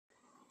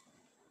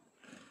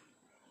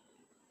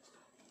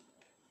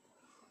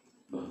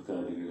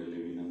ಭಕ್ತಾದಿಗಳಲ್ಲಿ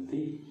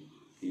ವಿನಂತಿ.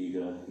 ಈಗ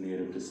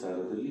ನೇರ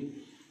ಪ್ರಸಾರದಲ್ಲಿ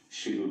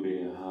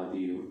ಶಿಲುಬೆಯ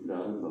ಹಾದಿಯು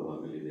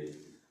ಪ್ರಾರಂಭವಾಗಲಿದೆ.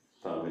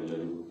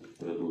 ತಾವೆಲ್ಲರೂ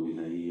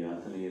ಪ್ರಭುವಿನ ಈ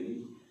ಯಾತನೆಯಲ್ಲಿ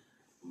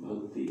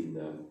ಭಕ್ತಿಯಿಂದ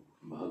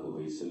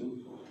ಭಾಗವಹಿಸಲು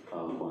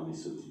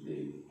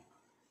ಆಹ್ವಾನಿಸುತ್ತಿದ್ದೇವೆ.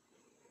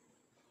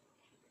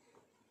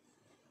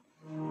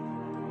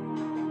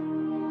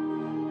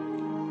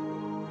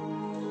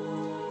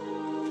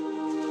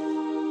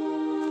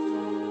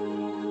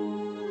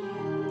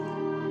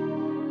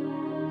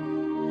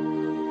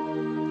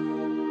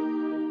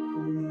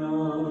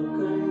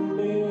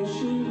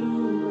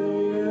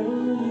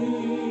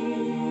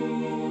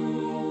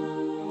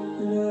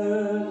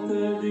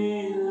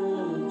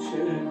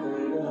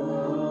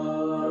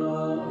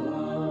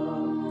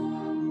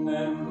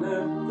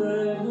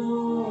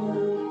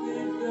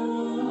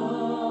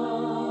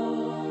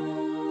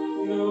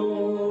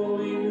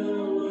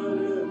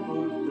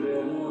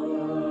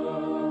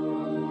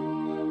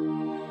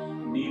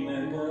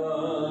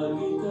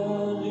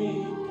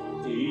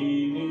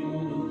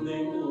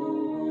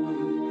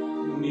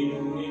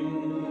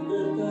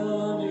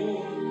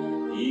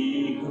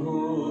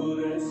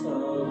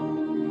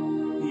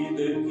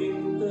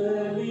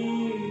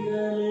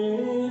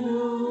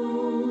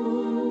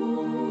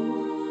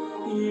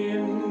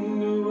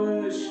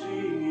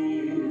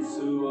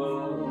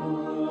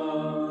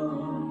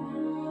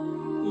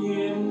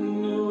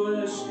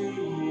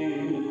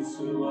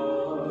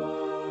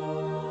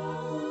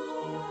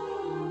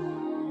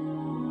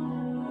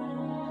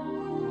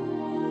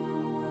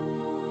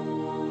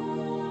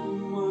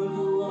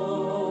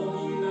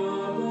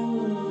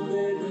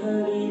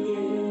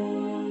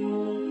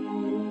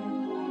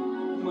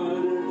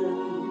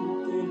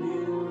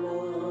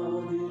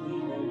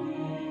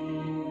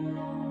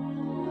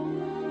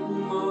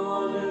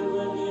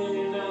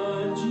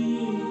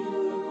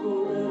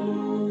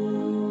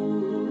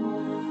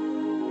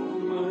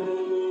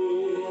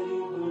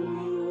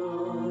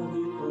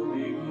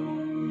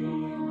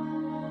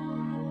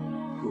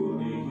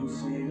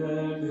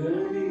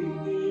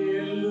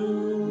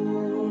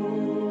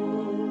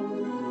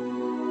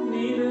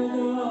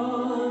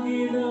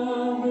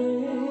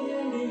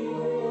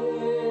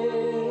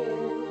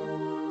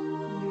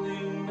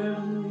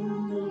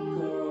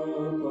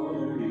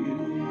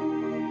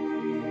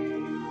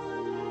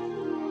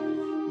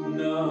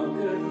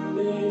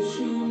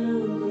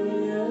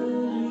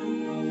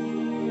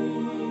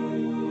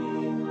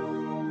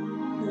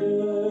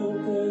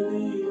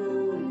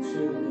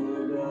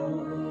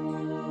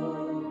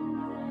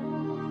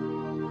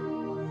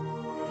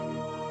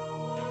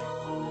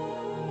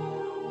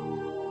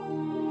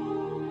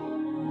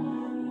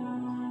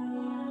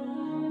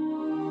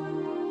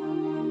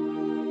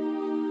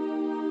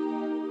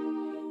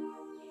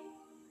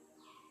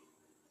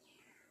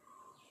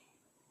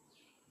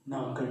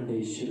 ನಾ ಕಂಡೆ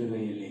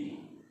ಶಿಲುಬೆಯಲ್ಲಿ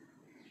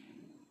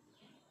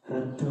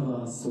ರಕ್ತವ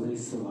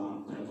ಸುರಿಸುವ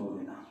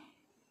ಪ್ರಭುವಿನ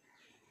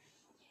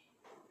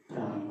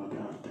ಪ್ರಾರಂಭ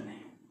ಪ್ರಾರ್ಥನೆ.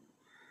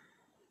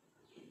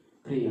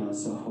 ಪ್ರಿಯ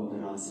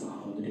ಸಹೋದರ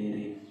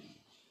ಸಹೋದರಿಯರೇ,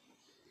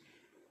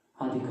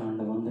 ಆದಿಕಾಂಡ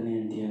 1ನೇ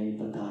ಅಧ್ಯಾಯ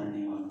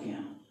 26ನೇ ವಾಕ್ಯ.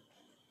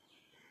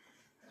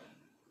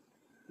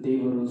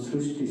 ದೇವರು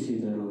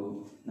ಸೃಷ್ಟಿಸಿದರು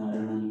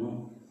ನರನನ್ನು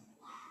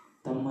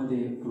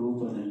ತಮ್ಮದೇ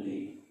ರೂಪದಲ್ಲಿ,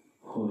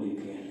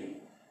 ಹೋಲಿಕೆಯಲ್ಲಿ.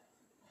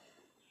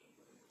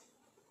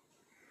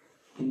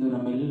 ಇಂದು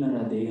ನಮ್ಮೆಲ್ಲರ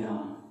ದೇಹ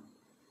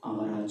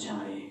ಅವರ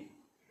ಛಾಯೆ,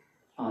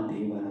 ಆ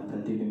ದೇವರ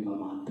ಪ್ರತಿಬಿಂಬ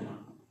ಮಾತ್ರ.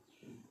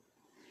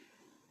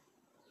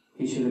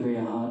 ಈ ಶಿಲುಬೆಯ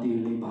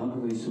ಹಾದಿಯಲ್ಲಿ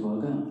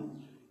ಭಾಗವಹಿಸುವಾಗ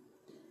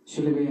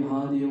ಶಿಲುಬೆಯ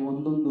ಹಾದಿಯ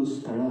ಒಂದೊಂದು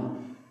ಸ್ಥಳ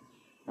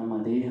ನಮ್ಮ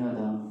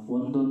ದೇಹದ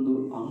ಒಂದೊಂದು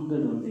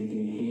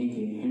ಅಂಗದೊಂದಿಗೆ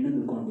ಹೇಗೆ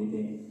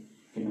ಹೆಣೆದುಕೊಂಡಿದೆ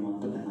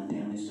ಎನ್ನುವಂಥದ್ದನ್ನು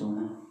ಧ್ಯಾನಿಸೋಣ.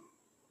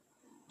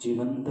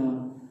 ಜೀವಂತ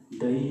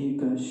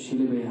ದೈಹಿಕ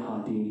ಶಿಲುಬೆಯ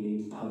ಹಾದಿಯಲ್ಲಿ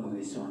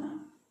ಭಾಗವಹಿಸೋಣ.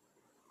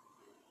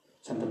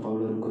 ಸಂತ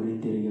ಪೌಲರು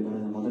ಕೊರಿಂಥಿಯರಿಗೆ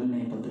ಬರೆದ 1ನೇ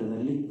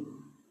ಪತ್ರದಲ್ಲಿ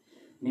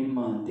ನಿಮ್ಮ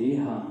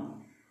ದೇಹ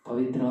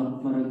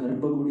ಪವಿತ್ರಾತ್ಮರ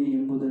ಗರ್ಭಗುಡಿ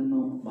ಎಂಬುದನ್ನು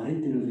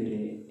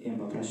ಮರೆತಿರುವಿರೇ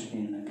ಎಂಬ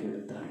ಪ್ರಶ್ನೆಯನ್ನು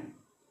ಕೇಳುತ್ತಾರೆ.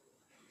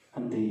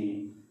 ಅಂತೆಯೇ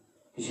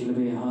ಈ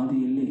ಶಿಲುಬೆಯ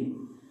ಹಾದಿಯಲ್ಲಿ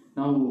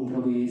ನಾವು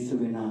ಪ್ರಭು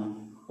ಯೇಸುವಿನ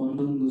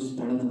ಒಂದೊಂದು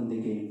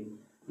ಸ್ಥಳದೊಂದಿಗೆ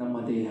ನಮ್ಮ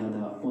ದೇಹದ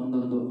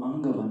ಒಂದೊಂದು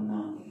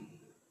ಅಂಗವನ್ನು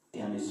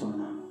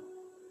ಧ್ಯಾನಿಸೋಣ.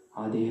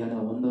 ಆ ದೇಹದ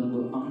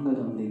ಒಂದೊಂದು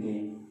ಅಂಗದೊಂದಿಗೆ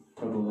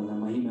ಪ್ರಭುವನ್ನು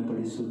ಮಹಿಮೆ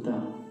ಪಡಿಸುತ್ತಾ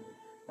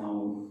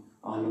ನಾವು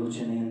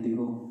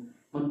ಆಲೋಚನೆಯೊಂದಿಗೂ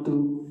ಮತ್ತು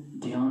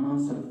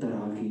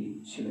ಧ್ಯಾನಾಸಕ್ತರಾಗಿ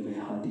ಶಿಲುಬೆ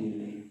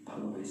ಹಾದಿಯಲ್ಲಿ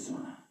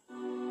ಭಾಗವಹಿಸೋಣ.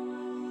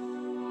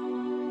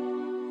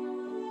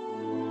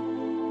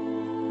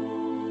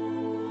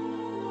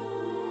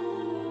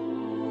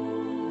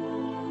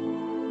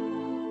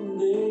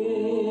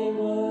 ದೇವ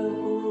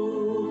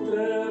ಪುತ್ರ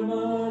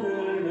ಮರ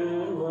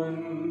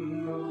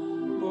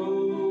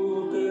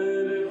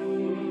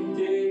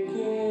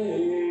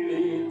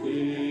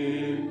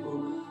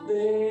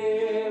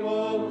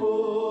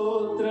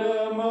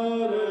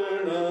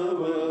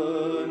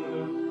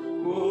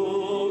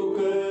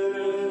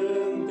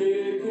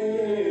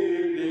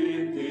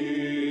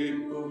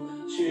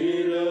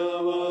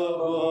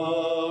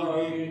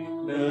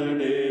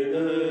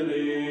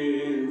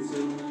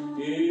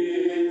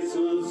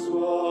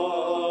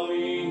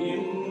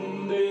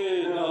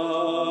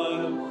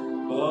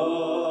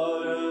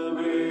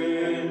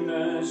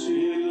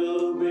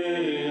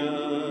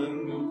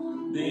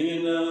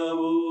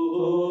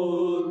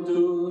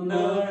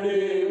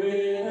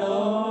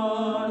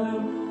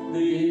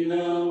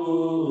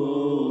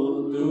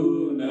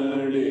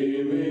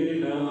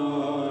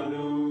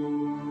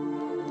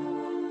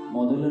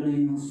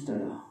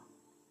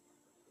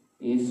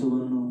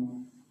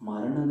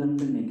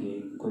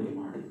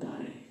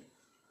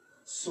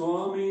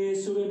ಸ್ವಾಮಿ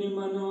ಯೇಸುವೆ,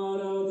 ನಿಮ್ಮನ್ನು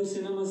ಆರಾಧಿಸಿ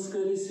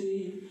ನಮಸ್ಕರಿಸಿ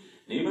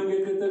ನಿಮಗೆ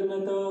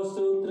ಕೃತಜ್ಞತಾ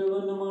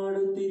ಸ್ತೋತ್ರವನ್ನು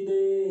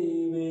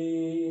ಮಾಡುತ್ತಿದ್ದೇವೆ.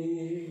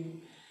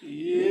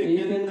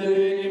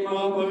 ಏಕೆಂದರೆ ನಿಮ್ಮ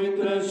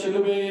ಪವಿತ್ರ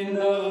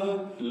ಶಿಲುಬೆಯಿಂದ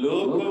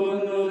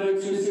ಲೋಕವನ್ನು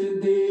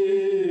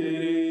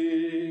ರಕ್ಷಿಸಿದ್ದೀರಿ.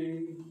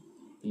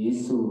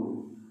 ಯೇಸು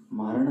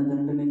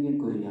ಮರಣದಂಡನೆಗೆ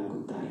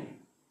ಗುರಿಯಾಗುತ್ತಾರೆ.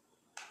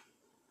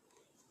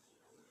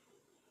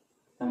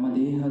 ನಮ್ಮ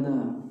ದೇಹದ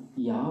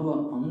ಯಾವ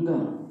ಅಂಗ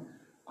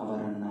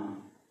ಅವರನ್ನ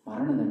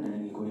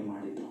ಮರಣದಂಡನೆಗೆ ಗುರಿ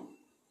ಮಾಡಿತು?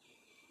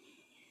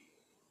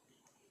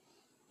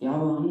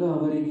 ಯಾವ ಅಂಗ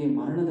ಅವರಿಗೆ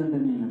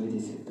ಮರಣದಂಡನೆಯನ್ನು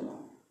ವಿಧಿಸಿತ್ತು?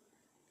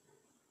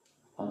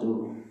 ಅದು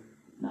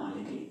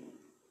ನಾಲಿಗೆ.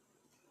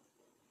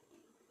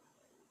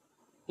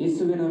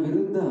 ಯೇಸುವಿನ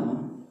ವಿರುದ್ಧ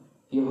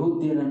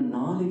ಯಹೂದ್ಯರ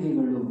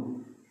ನಾಲಿಗೆಗಳು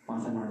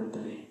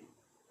ಮಾತನಾಡುತ್ತವೆ,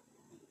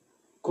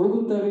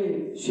 ಕೂಗುತ್ತವೆ,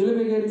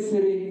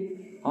 ಶಿಲುಬೆಗೇರಿಸಿರಿ,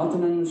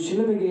 ಆತನನ್ನು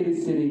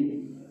ಶಿಲುಬೆಗೇರಿಸಿರಿ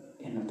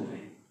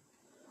ಎನ್ನುತ್ತವೆ.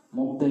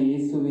 ಮುಗ್ಧ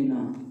ಯೇಸುವಿನ,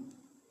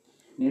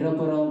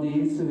 ನಿರಪರಾಧಿ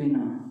ಯೇಸುವಿನ,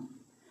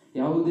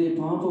 ಯಾವುದೇ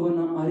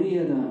ಪಾಪವನ್ನು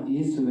ಅರಿಯದ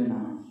ಯೇಸುವಿನ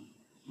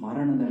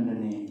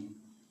ಮರಣದಂಡನೆ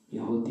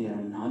ಯಹೂದ್ಯರ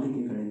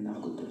ನಾಲಿಗೆಗಳಿಂದ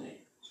ಆಗುತ್ತದೆ.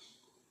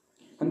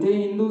 ಅಂತೆಯೇ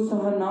ಇಂದು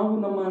ಸಹ ನಾವು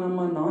ನಮ್ಮ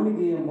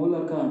ನಾಲಿಗೆಯ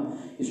ಮೂಲಕ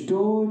ಎಷ್ಟೋ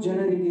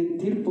ಜನರಿಗೆ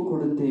ತೀರ್ಪು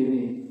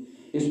ಕೊಡುತ್ತೇವೆ,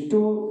 ಎಷ್ಟೋ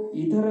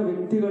ಇತರ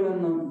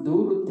ವ್ಯಕ್ತಿಗಳನ್ನು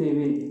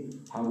ದೂರುತ್ತೇವೆ,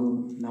 ಹಾಗೂ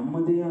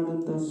ನಮ್ಮದೇ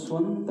ಆದಂಥ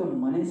ಸ್ವಂತ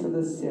ಮನೆ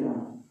ಸದಸ್ಯರ,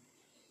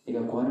 ಈಗ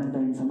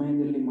ಕ್ವಾರಂಟೈನ್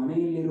ಸಮಯದಲ್ಲಿ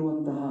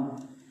ಮನೆಯಲ್ಲಿರುವಂತಹ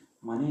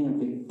ಮನೆಯ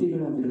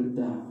ವ್ಯಕ್ತಿಗಳ ವಿರುದ್ಧ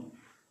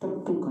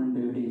ತಪ್ಪು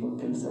ಕಂಡುಹಿಡಿಯುವ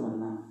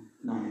ಕೆಲಸವನ್ನು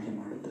ನಾಲಿಗೆ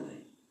ಮಾಡುತ್ತದೆ.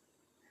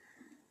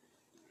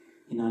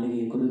 ಈ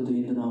ನಾಲಿಗೆಯ ಕುರಿತು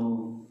ಇಂದು ನಾವು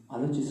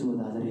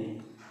ಆಲೋಚಿಸುವುದಾದರೆ,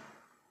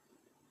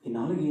 ಈ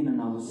ನಾಲಿಗೆಯನ್ನು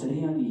ನಾವು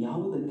ಸರಿಯಾಗಿ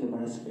ಯಾವುದಕ್ಕೆ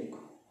ಬಳಸಬೇಕು?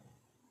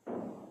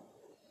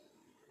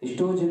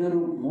 ಎಷ್ಟೋ ಜನರು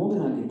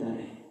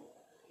ಮೂಗರಾಗಿದ್ದಾರೆ,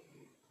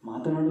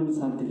 ಮಾತನಾಡಲು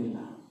ಸಾಧ್ಯವಿಲ್ಲ.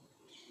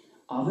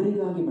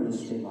 ಅವರಿಗಾಗಿ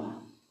ಬಳಸ್ತೇವಾ?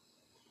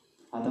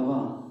 ಅಥವಾ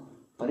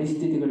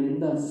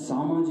ಪರಿಸ್ಥಿತಿಗಳಿಂದ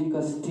ಸಾಮಾಜಿಕ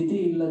ಸ್ಥಿತಿ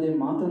ಇಲ್ಲದೆ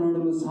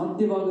ಮಾತನಾಡಲು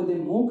ಸಾಧ್ಯವಾಗದೆ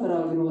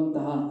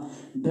ಮೂಕರಾಗಿರುವಂತಹ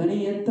ದನಿ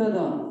ಎತ್ತದ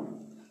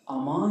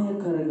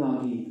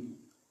ಅಮಾಯಕರಿಗಾಗಿ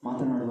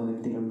ಮಾತನಾಡುವ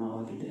ವ್ಯಕ್ತಿಗಳು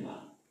ನಾವಾಗಿದ್ದೇವಾ?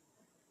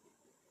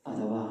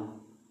 ಅಥವಾ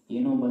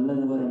ಏನೋ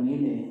ಬಲ್ಲದವರ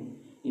ಮೇಲೆ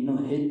ಇನ್ನೂ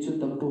ಹೆಚ್ಚು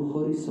ತಪ್ಪು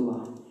ಹೊರಿಸುವ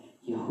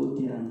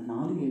ಯಹೂದ್ಯರ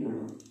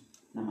ನಾಲಿಗೆಗಳು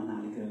ನಮ್ಮ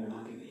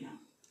ನಾಲಿಗೆಗಳಾಗಿವೆಯಾ?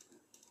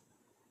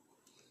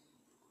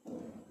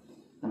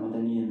 ನಮ್ಮ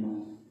ದನಿಯನ್ನು,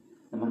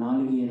 ನಮ್ಮ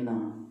ನಾಲಿಗೆಯನ್ನು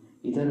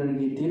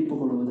ಇತರರಿಗೆ ತೀರ್ಪು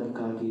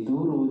ಕೊಡುವುದಕ್ಕಾಗಿ,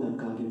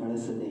 ದೂರುವುದಕ್ಕಾಗಿ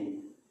ಬಳಸದೆ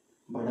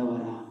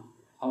ಬಡವರ,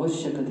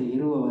 ಅವಶ್ಯಕತೆ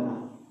ಇರುವವರ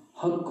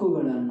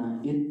ಹಕ್ಕುಗಳನ್ನು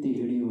ಎತ್ತಿ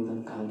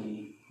ಹಿಡಿಯುವುದಕ್ಕಾಗಿ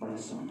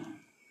ಬಳಸೋಣ.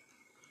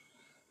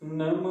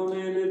 ನಮ್ಮ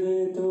ಮೇಲೆ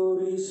ದಯೆ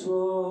ತೋರಿ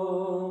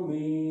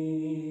ಸ್ವಾಮಿ,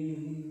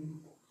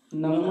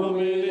 ನಮ್ಮ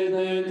ಮೇಲೆ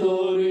ದಯೆ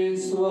ತೋರಿ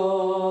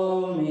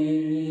ಸ್ವಾಮಿ.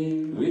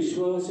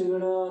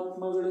 ವಿಶ್ವಾಸಿಗಳ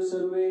ಆತ್ಮಗಳು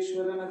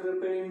ಸರ್ವೇಶ್ವರನ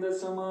ಕೃಪೆಯಿಂದ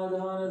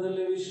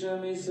ಸಮಾಧಾನದಲ್ಲಿ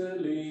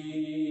ವಿಶ್ರಮಿಸಲಿ.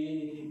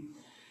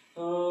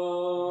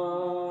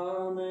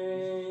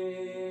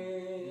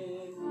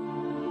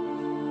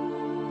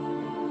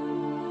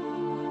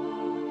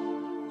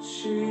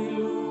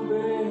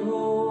 ಶಿಲುಬೆ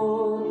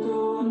ಹೊತ್ತು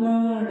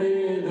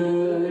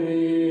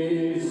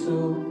ನಡೆದರೇಸು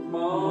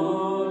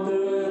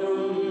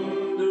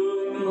ಮಾತರೊಂದು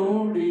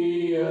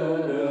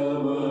ನುಡಿಯರವರು.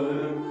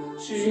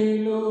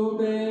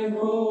 ಶಿಲುಬೆ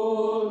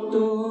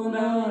ಹೊತ್ತು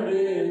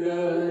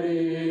ನಡೆದರೇಸು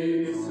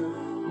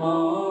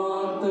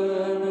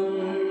ಮಾತರೊಂದು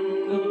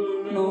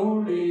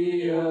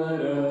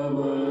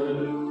ನುಡಿಯರವರು.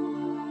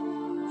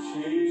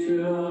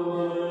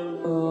 ಶಿರವಾಗಿ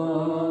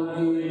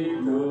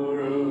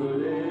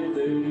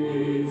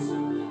ತೊಳೆದರೇಸು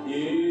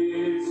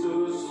ಯೇಸು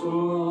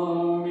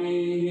ಸ್ವಾಮಿ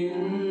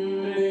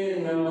ಹಿಂದೆ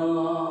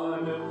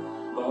ನಾನು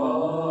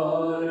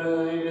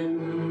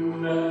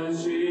ಭಾರವೆನ್ನ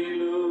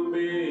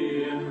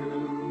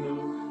ಶಿಲುಬೆಯನ್ನು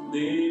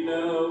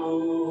ದಿನವೂ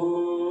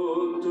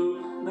ಹೊತ್ತು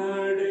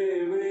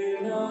ನಡೆವೆ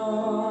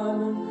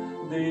ನಾನು,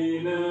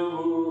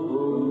 ದಿನವೂ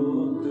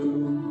ಹೊತ್ತು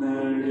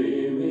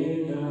ನಡೆವೆ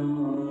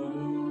ನಾನು.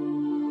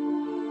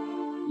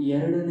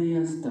 ಎರಡನೆಯ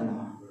ಸ್ಥಳ,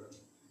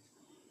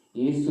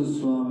 ಯೇಸು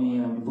ಸ್ವಾಮಿಯ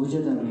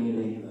ಭುಜದ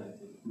ಮೇಲೆ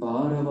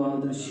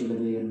ಭಾರವಾದ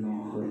ಶಿಲುಬೆಯನ್ನು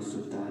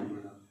ಹೊರಿಸುತ್ತಾರೆ.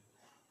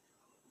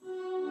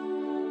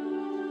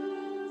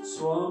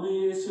 ಸ್ವಾಮಿ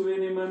ಯೇಸುವೆ,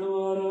 ನಿಮ್ಮನ್ನು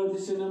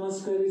ಆರಾಧಿಸಿ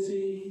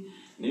ನಮಸ್ಕರಿಸಿ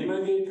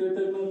ನಿಮಗೆ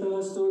ಕೃತಜ್ಞತಾ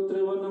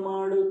ಸ್ತೋತ್ರವನ್ನು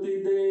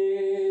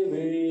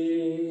ಮಾಡುತ್ತಿದ್ದೇವೆ.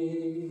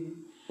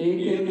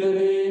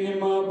 ಏಕೆಂದರೆ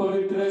ನಿಮ್ಮ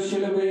ಪವಿತ್ರ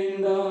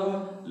ಶಿಲುಬೆಯಿಂದ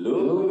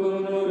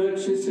ಲೋಕವನ್ನು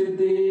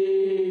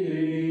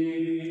ರಕ್ಷಿಸಿದ್ದೀರಿ.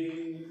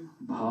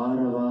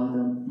 ಭಾರವಾದ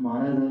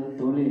ಮರದ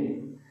ತೊಲೆ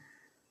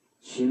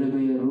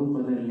ಶಿಲುಬೆಯ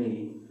ರೂಪದಲ್ಲಿ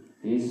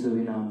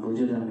ಯೇಸುವಿನ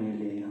ಭುಜದ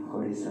ಮೇಲೆ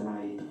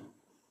ಹೊರಿಸಲಾಯಿತು.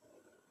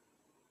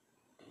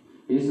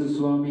 ಯೇಸು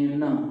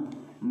ಸ್ವಾಮಿಯನ್ನ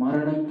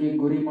ಮರಣಕ್ಕೆ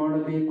ಗುರಿ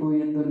ಮಾಡಬೇಕು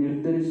ಎಂದು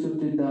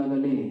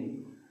ನಿರ್ಧರಿಸುತ್ತಿದ್ದಾಗಲೇ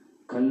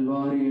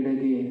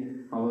ಕಲ್ವಾರಿಯೆಡೆಗೆ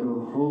ಅವರು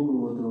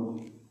ಹೋಗುವುದು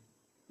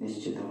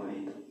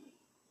ನಿಶ್ಚಿತವಾಯಿತು.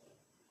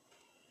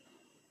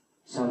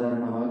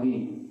 ಸಾಧಾರಣವಾಗಿ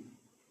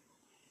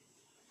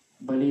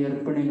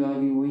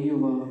ಬಲಿಯರ್ಪಣೆಗಾಗಿ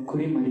ಒಯ್ಯುವ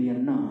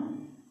ಕುರಿಮರಿಯನ್ನ,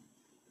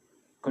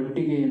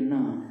 ಕಟ್ಟಿಗೆಯನ್ನ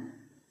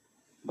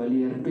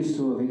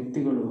ಬಲಿಯರ್ಪಿಸುವ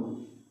ವ್ಯಕ್ತಿಗಳು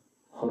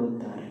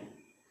ಹೊರುತ್ತಾರೆ.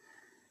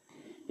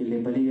 ಇಲ್ಲಿ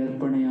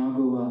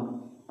ಬಲಿಯರ್ಪಣೆಯಾಗುವ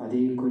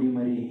ಅದೇ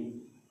ಕುರಿಮರಿ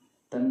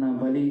ತನ್ನ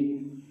ಬಲಿ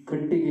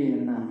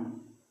ಕಟ್ಟಿಗೆಯನ್ನು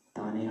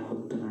ಹೊಣೆಯ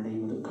ಹೊತ್ತು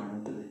ನಡೆಯುವುದು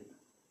ಕಾಣುತ್ತದೆ.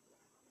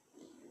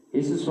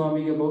 ಯೇಸು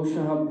ಸ್ವಾಮಿಗೆ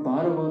ಬಹುಶಃ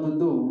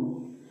ಭಾರವಾದದ್ದು,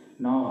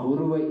 ನಾವು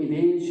ಹೊರುವ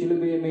ಇದೇ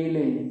ಶಿಲುಬೆಯ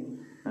ಮೇಲೆ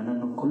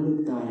ನನ್ನನ್ನು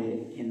ಕೊಲ್ಲುತ್ತಾರೆ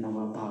ಎನ್ನುವ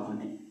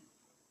ಭಾವನೆ.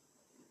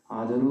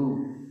 ಆದರೂ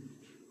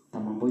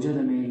ತಮ್ಮ ಭುಜದ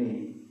ಮೇಲೆ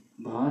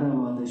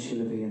ಭಾರವಾದ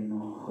ಶಿಲುಬೆಯನ್ನು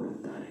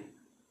ಹೊರುತ್ತಾರೆ.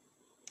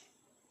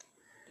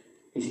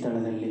 ಈ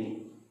ಸ್ಥಳದಲ್ಲಿ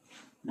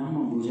ನಮ್ಮ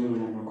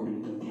ಭುಜಗಳನ್ನು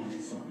ಕುರಿತು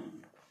ಧ್ಯಾನಿಸೋಣ.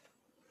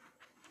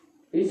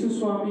 ಯೇಸು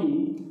ಸ್ವಾಮಿ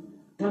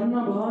ತನ್ನ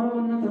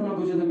ಭಾರವನ್ನು ತನ್ನ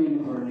ಭುಜದ ಮೇಲೆ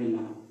ಹೊರಲಿಲ್ಲ,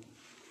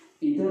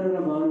 ಇತರರ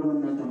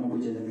ಭಾರವನ್ನು ತಮ್ಮ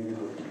ಭುಜದ ಮೇಲೆ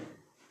ಹೊರತಾರೆ.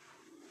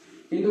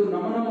 ಇದು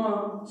ನಮ್ಮ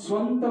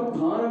ಸ್ವಂತ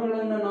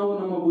ಭಾರಗಳನ್ನು ನಾವು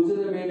ನಮ್ಮ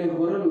ಭುಜದ ಮೇಲೆ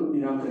ಹೊರಲು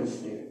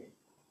ನಿರಾಕರಿಸ್ತೇವೆ.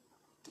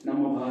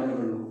 ನಮ್ಮ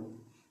ಭಾರಗಳು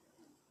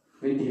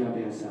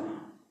ವಿದ್ಯಾಭ್ಯಾಸ,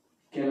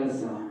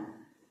 ಕೆಲಸ,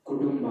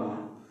 ಕುಟುಂಬ,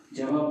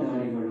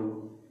 ಜವಾಬ್ದಾರಿಗಳು,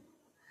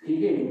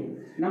 ಹೀಗೆ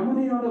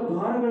ನಮ್ಮದೇ ಆದ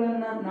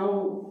ಭಾರಗಳನ್ನು ನಾವು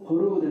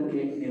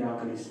ಹೊರುವುದಕ್ಕೆ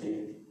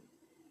ನಿರಾಕರಿಸ್ತೇವೆ.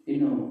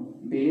 ಇನ್ನು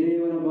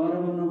ಬೇರೆಯವರ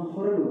ಭಾರವನ್ನು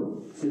ಹೊರಲು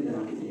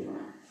ಸಿದ್ಧರಾಗಿದ್ದೇವೆ.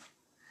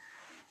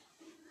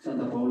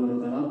 ಸಂತ ಪೌಲರು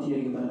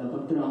ಗಲಾತ್ಯರಿಗೆ ಬರೆದ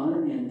ಪತ್ರ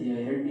 6ನೇ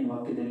ಅಧ್ಯಾಯ 2ನೇ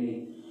ವಾಕ್ಯದಲ್ಲಿ,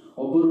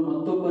 ಒಬ್ಬರು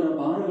ಮತ್ತೊಬ್ಬರ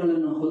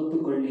ಭಾರಗಳನ್ನು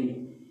ಹೊತ್ತುಕೊಳ್ಳಿ,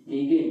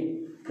 ಹೀಗೆ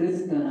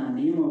ಕ್ರಿಸ್ತನ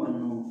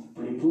ನಿಯಮವನ್ನು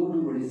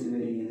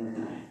ಪರಿಪೂರ್ಣಗೊಳಿಸುವಿರಿ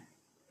ಎನ್ನುತ್ತಾರೆ.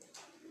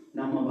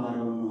 ನಮ್ಮ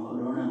ಭಾರವನ್ನು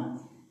ಹೊರೋಣ,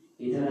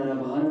 ಇತರರ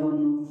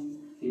ಭಾರವನ್ನು,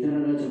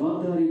 ಇತರರ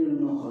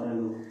ಜವಾಬ್ದಾರಿಗಳನ್ನು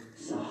ಹೊರಲು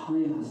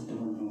ಸಹಾಯ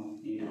ಹಸ್ತವನ್ನು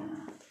ನೀಡೋಣ.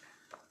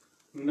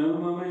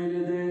 ನಮ್ಮ ಮೇಲೆ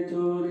ದಯೆ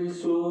ತೋರಿ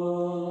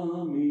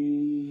ಸ್ವಾಮಿ,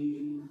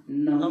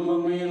 ನಮ್ಮ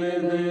ಮೇಲೆ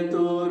ದಯೆ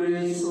ತೋರಿ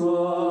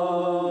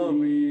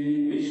ಸ್ವಾಮಿ.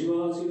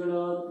 ವಿಶ್ವಾಸಿಗಳ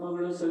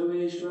ಆತ್ಮಗಳು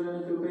ಸರ್ವೇಶ್ವರನ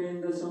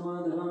ಕೃಪೆಯಿಂದ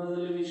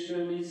ಸಮಾಧಾನದಲ್ಲಿ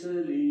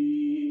ವಿಶ್ರಮಿಸಲಿ.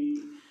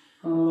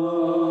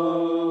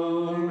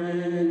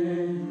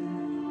 ಆಮೆನ್.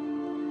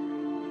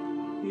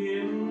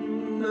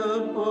 ಎಂದ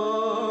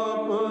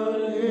ಪಾಪ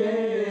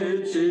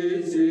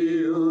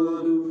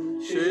ಹೆಚ್ಚಿಸಿಯೋದು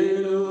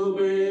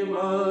ಶಿಲುಬೆ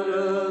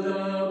ಮರದ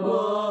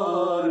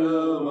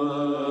ಭಾರವನ್ನು,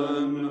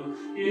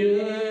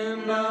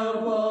 ಎನ್ನ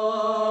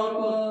ಪಾಪ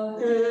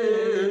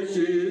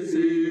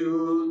ಹೆಚ್ಚಿಸಿಯೋದು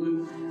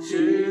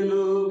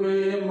ಶಿಲುಬೆ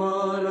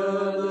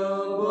ಮರದ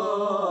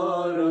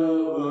ಭಾರವನ್ನು,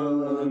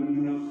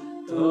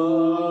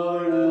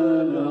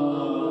 ತಾಳಲಾರದೆ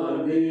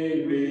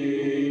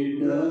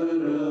ಬಿದ್ದರವರು.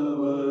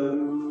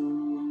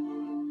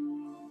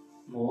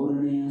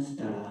 ಮೂರನೆಯ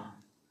ಸ್ಥಳ,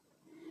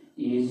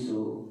 ಯೇಸು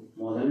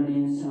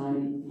ಮೊದಲನೆಯ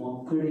ಸಾರಿ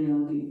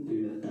ಮೊಕ್ಕಡೆಯಾಗಿ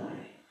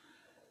ಬೀಳುತ್ತಾರೆ.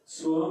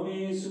 ಸ್ವಾಮಿ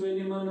ಯೇಸುವೆ,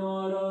 ನಿಮ್ಮನ್ನು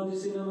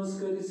ಆರಾಧಿಸಿ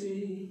ನಮಸ್ಕರಿಸಿ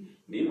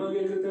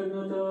ನಿಮಗೆ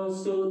ಕೃತಜ್ಞತಾ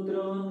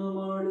ಸ್ತೋತ್ರವನ್ನು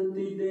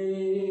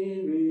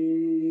ಮಾಡುತ್ತಿದ್ದೇವೆ.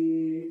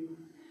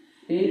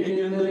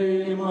 ಏಕೆಂದರೆ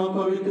ನಿಮ್ಮ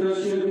ಪವಿತ್ರ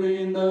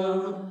ಶಿಲುಬೆಯಿಂದ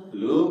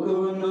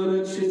ಲೋಕವನ್ನು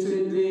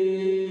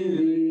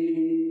ರಕ್ಷಿಸಿದ್ದೀರಿ.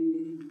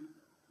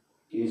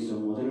 ಯೇಸು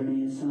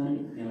ಮೊದಲನೆಯ ಸಾರಿ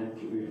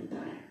ನೆಲಕ್ಕೆ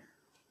ಬೀಳುತ್ತಾರೆ.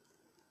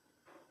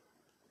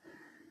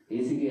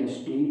 ಯೇಸುಗೆ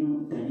ಅಷ್ಟೇನು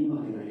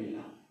ದಣಿವಾಗಿರಲಿಲ್ಲ,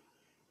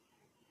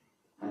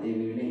 ಅದೇ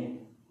ವೇಳೆ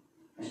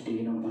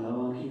ಅಷ್ಟೇನು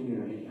ಬಲವಾಗಿಯೂ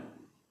ಇರಲಿಲ್ಲ.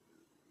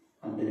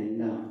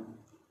 ಆದ್ದರಿಂದ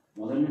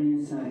ಮೊದಲನೆಯ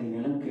ಸಾರಿ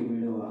ನೆಲಕ್ಕೆ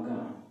ಬೀಳುವಾಗ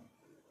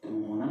ತಮ್ಮ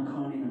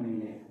ಮೊಣಕಾಲಿನ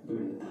ಮೇಲೆ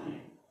ಬೀಳುತ್ತಾರೆ.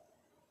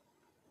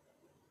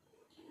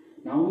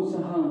 ನಾವು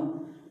ಸಹ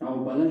ನಾವು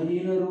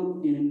ಬಲಹೀನರು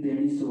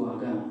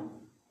ಎಂದೆಣಿಸುವಾಗ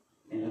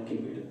ನೆಲಕ್ಕೆ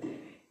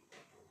ಬೀಳುತ್ತೇವೆ,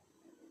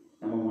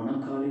 ನಮ್ಮ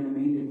ಮೊಣಕಾಲಿನ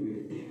ಮೇಲೆ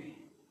ಬೀಳುತ್ತೇವೆ.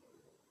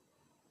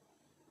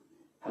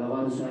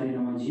 ಹಲವಾರು ಸಾರಿ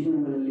ನಮ್ಮ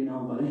ಜೀವನಗಳಲ್ಲಿ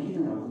ನಾವು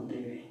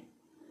ಬಲಹೀನರಾಗುತ್ತೇವೆ,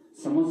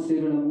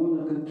 ಸಮಸ್ಯೆಗಳ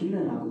ಮೂಲಕ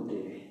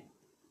ಖಿನ್ನರಾಗುತ್ತೇವೆ.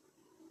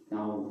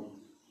 ನಾವು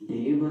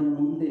ದೇವರ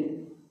ಮುಂದೆ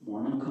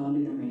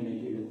ಮೊಣಕಾಲಿನ ಮೇಲೆ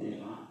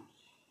ಬೀಳುತ್ತೇವಾ?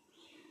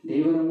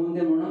 ದೇವರ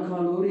ಮುಂದೆ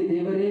ಮೊಣಕಾಲೂರಿ,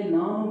 ದೇವರೇ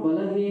ನಾನು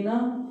ಬಲಹೀನ,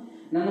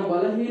 ನನ್ನ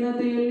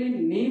ಬಲಹೀನತೆಯಲ್ಲಿ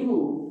ನೀವು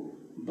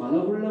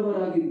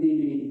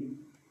ಬಲವುಳ್ಳವರಾಗಿದ್ದೀರಿ,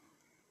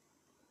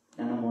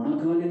 ನನ್ನ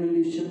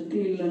ಮೊಣಕಾಲಿನಲ್ಲಿ ಶಕ್ತಿ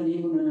ಇಲ್ಲ,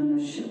 ನೀವು ನನ್ನನ್ನು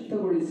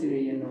ಶಕ್ತಗೊಳಿಸಿರಿ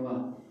ಎನ್ನುವ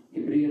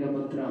ಇಬ್ರಿಯರ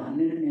ಪತ್ರ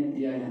 12ನೇ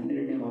ಅಧ್ಯಾಯ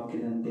 12ನೇ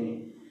ವಾಕ್ಯದಂತೆ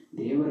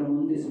ದೇವರ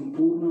ಮುಂದೆ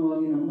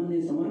ಸಂಪೂರ್ಣವಾಗಿ ನಮ್ಮನ್ನೇ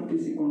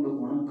ಸಮರ್ಪಿಸಿಕೊಂಡು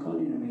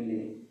ಮೊಣಕಾಲಿನ ಮೇಲೆ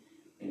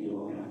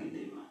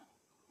ನಿಲ್ಲುವವರಾಗಿದ್ದೇವೆ.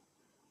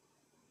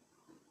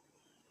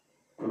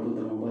 ಪ್ರಭು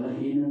ತಮ್ಮ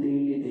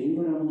ಬಲಹೀನತೆಯಲ್ಲಿ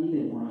ದೇವರ ಮುಂದೆ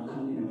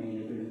ಮೊಣಕಾಲಿನ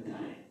ಮೇಲೆ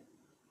ಬೀಳುತ್ತಾರೆ.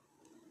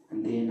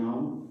 ಅಂತೆಯೇ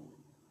ನಾವು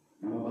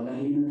ನಮ್ಮ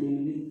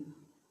ಬಲಹೀನತೆಯಲ್ಲಿ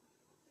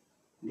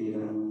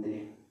ದೇವರ ಮುಂದೆ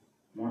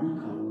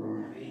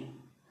ಮೊಣಕಾಲೂರೋಣವೇ?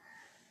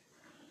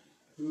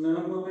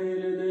 ನಮ್ಮ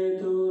ಮೇಲೆ ದಯೆ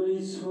ತೋರಿ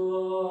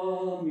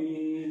ಸ್ವಾಮಿ,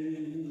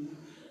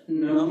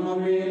 ನಮ್ಮ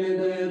ಮೇಲೆ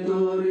ದಯೆ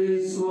ತೋರಿ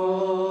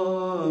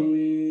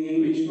ಸ್ವಾಮಿ.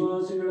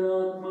 ವಿಶ್ವಾಸಿಗಳ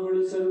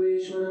ಆತ್ಮಗಳು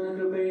ಸರ್ವೇಶ್ವರನ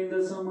ಕೃಪೆಯಿಂದ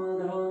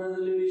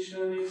ಸಮಾಧಾನದಲ್ಲಿ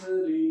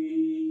ವಿಶ್ರಮಿಸಲಿ.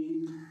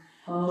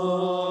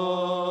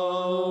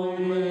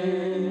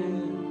 ಆಮೆನ್.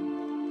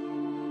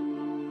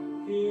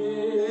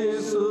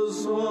 ಯೇಸು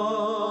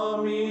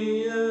ಸ್ವಾಮಿಯನ್ನು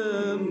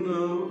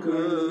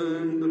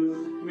ಕಂಡು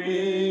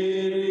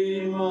ಮೇರಿ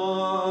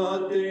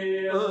ಮಾತೆ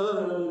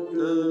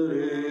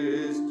ಅತ್ತರೆಷ್ಟು.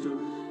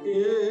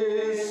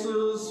 ಯೇಸು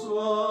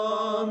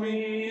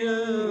ಸ್ವಾಮಿಯನ್ನು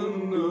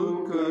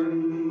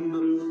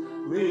ಕಂಡು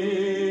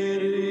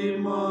ಮೇರಿ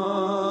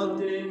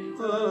ಮಾತೆ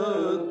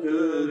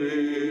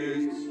ಅತ್ತರೆಷ್ಟು.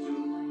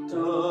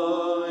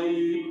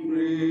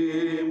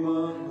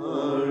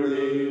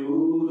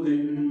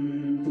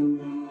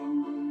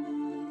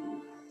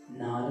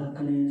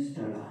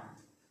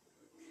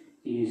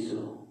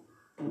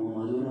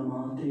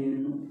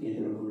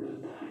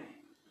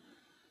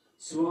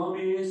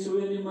 ಸ್ವಾಮಿ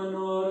ಯೇಸುವೆ, ನಿಮ್ಮನ್ನು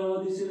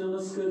ಆರಾಧಿಸಿ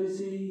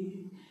ನಮಸ್ಕರಿಸಿ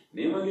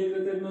ನಿಮಗೆ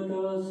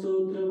ಕೃತಜ್ಞತಾ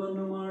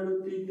ಸ್ತೋತ್ರವನ್ನು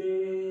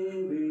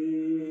ಮಾಡುತ್ತಿದ್ದೇವೆ.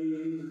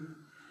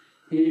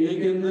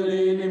 ಏಕೆಂದರೆ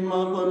ನಿಮ್ಮ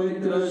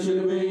ಪವಿತ್ರ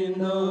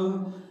ಶಿಲುಬೆಯಿಂದ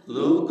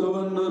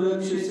ಲೋಕವನ್ನು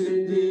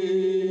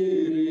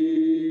ರಕ್ಷಿಸಿದ್ದೀರಿ.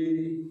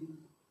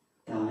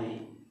 ತಾಯಿ,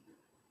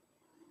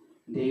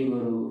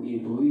 ದೇವರು ಈ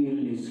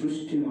ಭೂಮಿಯಲ್ಲಿ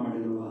ಸೃಷ್ಟಿ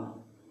ಮಾಡಿರುವ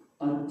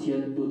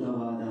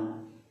ಅತ್ಯದ್ಭುತವಾದ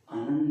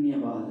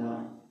ಅನನ್ಯವಾದ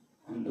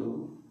ಒಂದು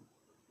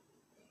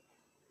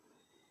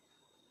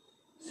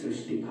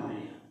ಸೃಷ್ಟಿ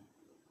ಕಾರ್ಯ.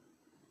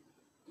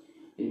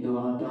 ಇದು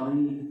ಆ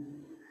ತಾಯಿ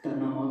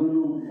ತನ್ನ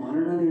ಮಗನು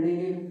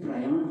ಮರಣದೆಡೆಗೆ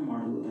ಪ್ರಯಾಣ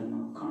ಮಾಡುವುದನ್ನು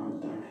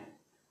ಕಾಣುತ್ತಾಳೆ.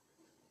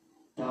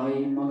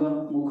 ತಾಯಿ ಮಗ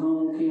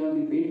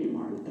ಮುಖಾಮುಖಿಯಾಗಿ ಭೇಟಿ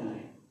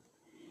ಮಾಡುತ್ತಾರೆ.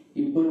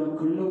 ಇಬ್ಬರ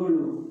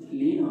ಕಣ್ಣುಗಳು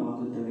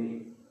ಲೀನವಾಗುತ್ತವೆ.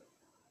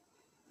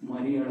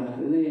 ಮರಿಯಳ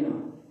ಹೃದಯ,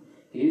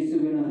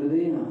 ಯೇಸುವಿನ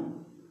ಹೃದಯ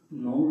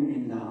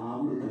ನೋವಿನಿಂದ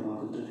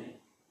ಆವೃತವಾಗುತ್ತದೆ.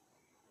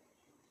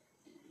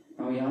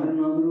 ನಾವು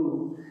ಯಾರನ್ನಾದರೂ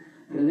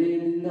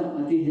ಹೃದಯದಿಂದ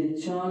ಅತಿ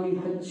ಹೆಚ್ಚಾಗಿ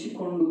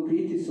ಹಚ್ಚಿಕೊಂಡು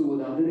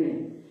ಪ್ರೀತಿಸುವುದಾದರೆ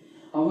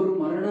ಅವರು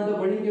ಮರಣದ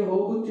ಬಳಿಗೆ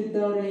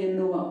ಹೋಗುತ್ತಿದ್ದಾರೆ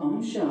ಎನ್ನುವ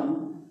ಅಂಶ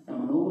ನಮ್ಮ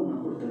ನೋವನ್ನು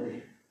ಕೊಡುತ್ತದೆ.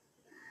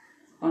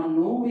 ಆ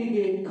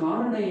ನೋವಿಗೆ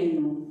ಕಾರಣ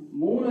ಏನು,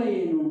 ಮೂಲ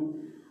ಏನು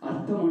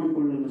ಅರ್ಥ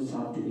ಮಾಡಿಕೊಳ್ಳಲು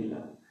ಸಾಧ್ಯವಿಲ್ಲ.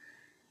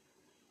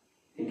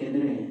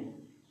 ಏಕೆಂದರೆ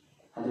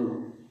ಅದು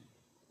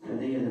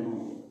ಹೃದಯದ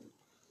ನೋವು.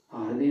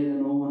 ಆ ಹೃದಯದ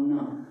ನೋವನ್ನು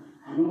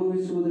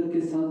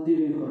ಅನುಭವಿಸುವುದಕ್ಕೆ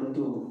ಸಾಧ್ಯವೇ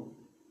ಹೊರತು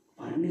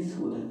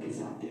ವರ್ಣಿಸುವುದಕ್ಕೆ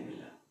ಸಾಧ್ಯವಿಲ್ಲ.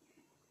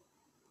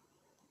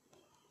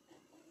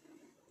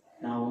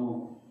 ನಾವು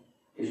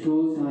ಎಷ್ಟೋ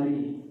ಸಾರಿ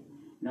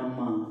ನಮ್ಮ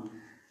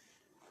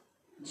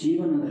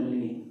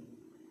ಜೀವನದಲ್ಲಿ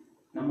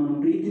ನಮ್ಮನ್ನು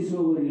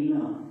ಪ್ರೀತಿಸುವವರಿಲ್ಲ,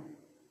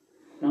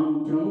 ನಾನು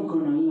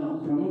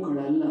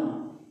ಪ್ರಮುಖಳಲ್ಲ,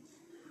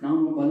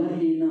 ನಾನು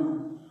ಬಲಹೀನ,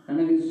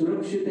 ನನಗೆ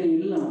ಸುರಕ್ಷತೆ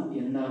ಇಲ್ಲ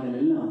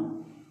ಎಂದಾಗಲೆಲ್ಲ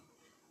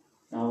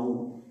ನಾವು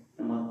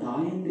ನಮ್ಮ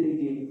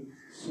ತಾಯಂದಿರಿಗೆ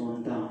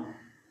ಸ್ವಂತ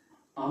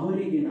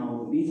ಅವರಿಗೆ ನಾವು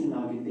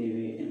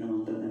ಮೀಸಲಾಗಿದ್ದೇವೆ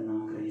ಎನ್ನುವಂಥದ್ದನ್ನು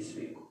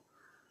ಗ್ರಹಿಸಬೇಕು.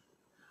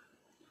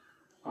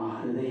 ಆ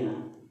ಹೃದಯ,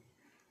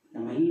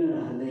 ನಮ್ಮೆಲ್ಲರ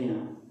ಹೃದಯ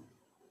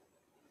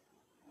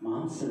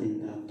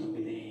ಮಾಂಸದಿಂದ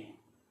ತುಂಬಿದೆ,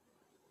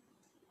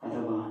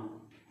 ಅಥವಾ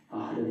ಆ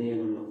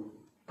ಹೃದಯಗಳು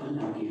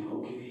ಕಲ್ಲಾಗಿ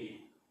ಹೋಗಿವೆ.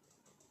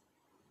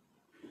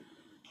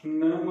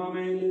 ನಮ್ಮ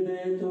ಮೇಲೆ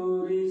ದಯೆ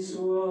ತೋರಿ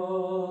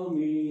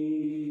ಸ್ವಾಮಿ,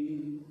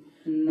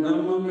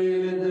 ನಮ್ಮ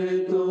ಮೇಲೆ ದಯೆ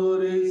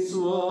ತೋರಿ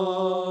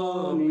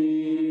ಸ್ವಾಮಿ.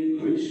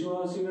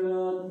 ವಿಶ್ವಾಸಿಗಳ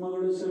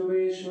ಆತ್ಮಗಳು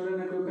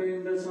ಸರ್ವೇಶ್ವರನ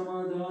ಕೃಪೆಯಿಂದ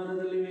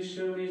ಸಮಾಧಾನದಲ್ಲಿ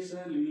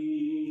ವಿಶ್ರಮಿಸಲಿ.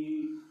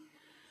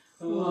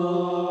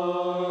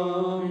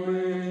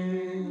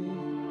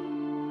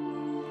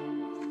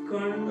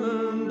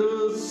 ಕಂಡು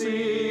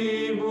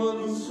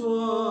ಸೀಮೋನ್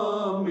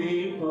ಸ್ವಾಮಿ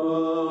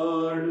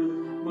ಪಾಡು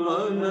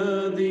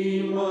ಮನದಿ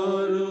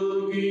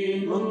ಮರುಗಿ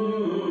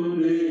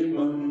ಮುಂದೆ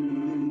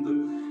ಬಂದು,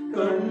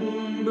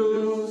 ಕಂಡು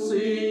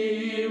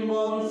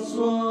ಸೀಮೋನ್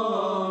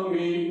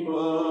ಸ್ವಾಮಿ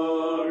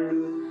ಪಾಡು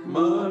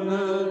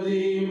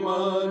ಮನದಿ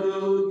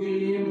ಮರುಗಿ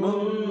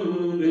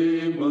ಮುಂದೆ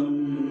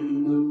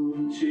ಬಂದು,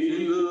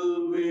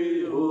 ಶಿಲುಬೆ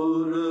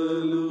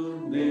ಹೊರಲು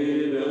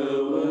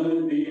ನೆರವನಿತ್ತರು.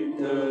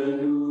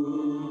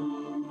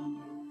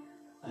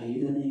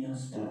 ಐದನೆಯ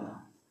ಸ್ಥಳ,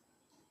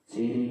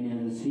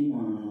 ಸಿರೇನ್ಯದ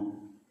ಸೀಮೋನನು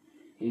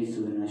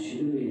ಯೇಸುವಿನ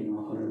ಶಿಲುಬೆಯನ್ನು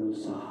ಹೊರಲು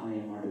ಸಹಾಯ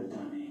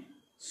ಮಾಡುತ್ತಾನೆ.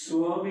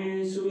 ಸ್ವಾಮಿ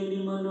ಯೇಸುವೆ,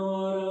 ನಿಮ್ಮನ್ನು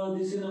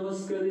ಆರಾಧಿಸಿ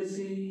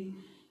ನಮಸ್ಕರಿಸಿ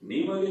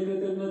ನಿಮಗೆ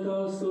ಕೃತಜ್ಞತಾ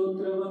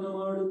ಸ್ತೋತ್ರವನ್ನು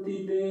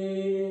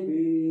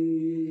ಮಾಡುತ್ತಿದ್ದೇವೆ.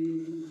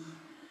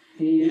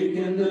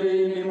 ಏಕೆಂದರೆ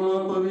ನಿಮ್ಮ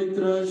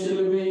ಪವಿತ್ರ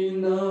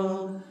ಶಿಲುಬೆಯಿಂದ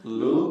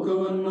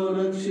ಲೋಕವನ್ನು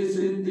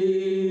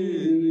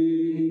ರಕ್ಷಿಸಿದ್ದೀರಿ.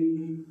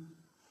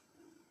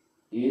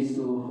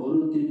 ಯೇಸು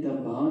ಹೊರುತ್ತಿದ್ದ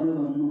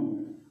ಭಾರವನ್ನು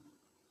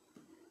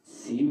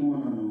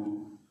ಸೀಮೋನನು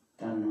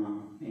ತನ್ನ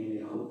ಮೇಲೆ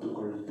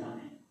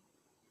ಹೊತ್ತುಕೊಳ್ಳುತ್ತಾನೆ.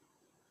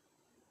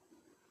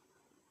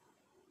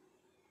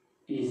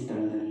 ಈ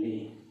ಸ್ಥಳದಲ್ಲಿ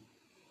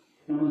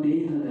ನಮ್ಮ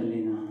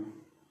ದೇಹದಲ್ಲಿನ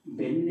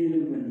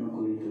ಬೆನ್ನೆಲುಬನ್ನು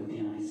ಕುರಿತು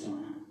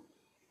ಧ್ಯಾನಿಸೋಣ.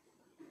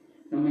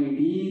 ನಮ್ಮ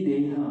ಇಡೀ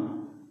ದೇಹ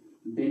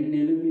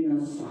ಬೆನ್ನೆಲುಬಿನ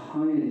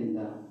ಸಹಾಯದಿಂದ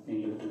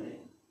ನಿಲ್ಲುತ್ತದೆ.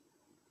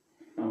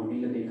 ನಾವು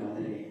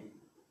ನಿಲ್ಲಬೇಕಾದರೆ,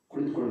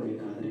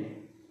 ಕುಳಿತುಕೊಳ್ಬೇಕಾದರೆ,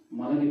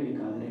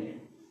 ಮಲಗಬೇಕಾದರೆ,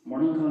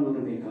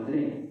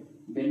 ಮೊಣಕಾಲೂರಬೇಕಾದರೆ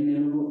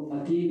ಬೆನ್ನೆಲುಬು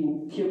ಅತಿ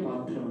ಮುಖ್ಯ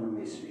ಪಾತ್ರವನ್ನು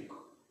ವಹಿಸಬೇಕು.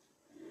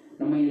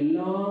 ನಮ್ಮ ಎಲ್ಲ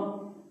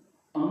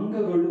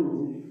ಅಂಗಗಳು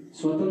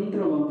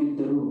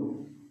ಸ್ವತಂತ್ರವಾಗಿದ್ದರೂ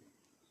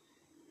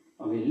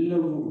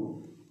ಅವೆಲ್ಲವೂ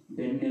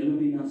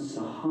ಬೆನ್ನೆಲುಬಿನ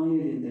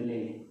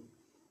ಸಹಾಯದಿಂದಲೇ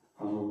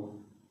ಅವು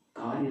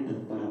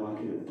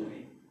ಕಾರ್ಯತತ್ಪರವಾಗಿರುತ್ತವೆ.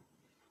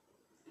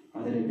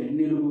 ಆದರೆ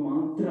ಬೆನ್ನೆಲುಬು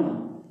ಮಾತ್ರ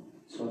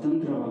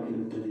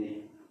ಸ್ವತಂತ್ರವಾಗಿರುತ್ತದೆ.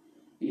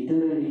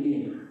 ಇತರರಿಗೆ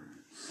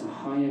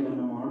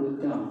ಸಹಾಯವನ್ನು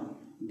ಮಾಡುತ್ತಾ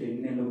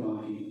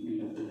ಬೆನ್ನೆಲುಬಾಗಿ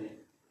ನಿಲ್ಲುತ್ತದೆ.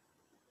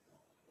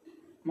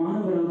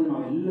 ಮಾನವರಾದ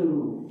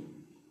ನಾವೆಲ್ಲರೂ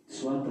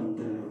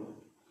ಸ್ವತಂತ್ರರು,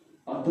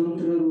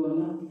 ಅತಂತ್ರರೂ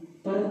ಅಲ್ಲ,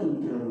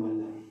 ಪರತಂತ್ರರೂ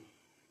ಅಲ್ಲ,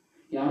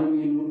 ಯಾರ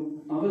ಮೇಲೂ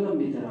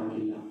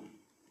ಅವಲಂಬಿತರಾಗಿಲ್ಲ.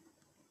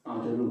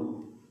 ಆದರೂ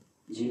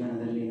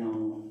ಜೀವನದಲ್ಲಿ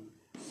ನಾವು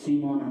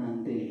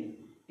ಸೀಮೋನನಂತೆ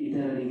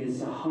ಇತರರಿಗೆ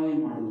ಸಹಾಯ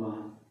ಮಾಡುವ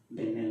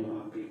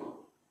ಬೆನ್ನೆಲುಬಾಗಬೇಕು.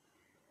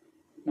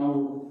 ನಾವು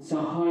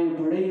ಸಹಾಯ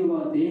ಪಡೆಯುವ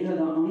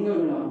ದೇಹದ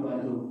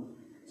ಅಂಗಗಳಾಗಬಾರದು,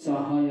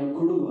 ಸಹಾಯ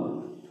ಕೊಡುವ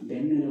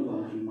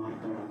ಬೆನ್ನೆಲುಬಾಗಿ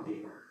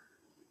ಮಾರ್ಪಾಡಬೇಕು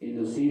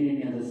ಎಂದು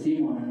ಸಿರೇನ್ಯದ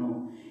ಸೀಮೋನನು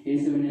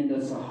ಯೇಸುವಿನಿಂದ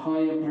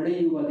ಸಹಾಯ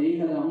ಪಡೆಯುವ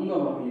ದೇಹದ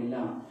ಅಂಗವಾಗಲಿಲ್ಲ,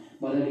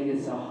 ಬದಲಿಗೆ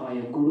ಸಹಾಯ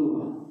ಕೊಡುವ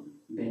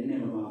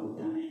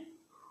ಬೆನ್ನೆಲುಬಾಗುತ್ತಾನೆ.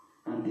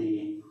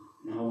 ಅಂತೆಯೇ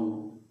ನಾವು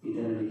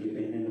ಇತರರಿಗೆ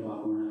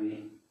ಬೆನ್ನೆಲುಬಾಗೋಣವೇ?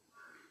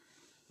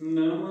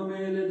 ನಮ್ಮ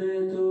ಮೇಲೆ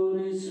ದಯೆ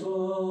ತೋರಿ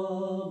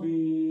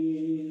ಸ್ವಾಮಿ,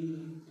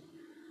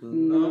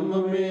 ನಮ್ಮ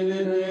ಮೇಲೆ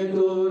ದಯೆ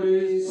ತೋರಿ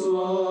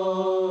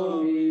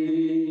ಸ್ವಾಮಿ.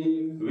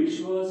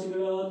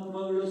 ವಿಶ್ವಾಸಿಗಳ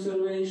ಆತ್ಮಗಳು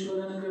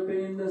ಸರ್ವೇಶ್ವರನ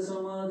ಕೃಪೆಯಿಂದ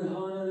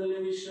ಸಮಾಧಾನದಲ್ಲಿ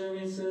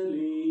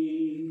ವಿಶ್ರಮಿಸಲಿ.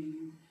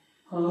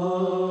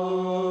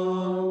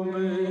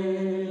 ಆಮೆನ್.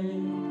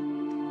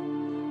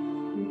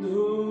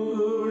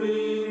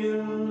 ಧೂಳಿನಿಂದ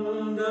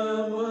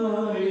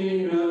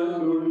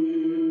ಮಲಿನಗೊಂಡ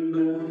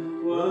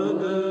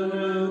ವದನ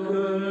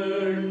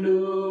ಕಂಡು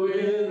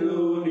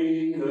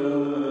ವೆರೋನಿಕಳು,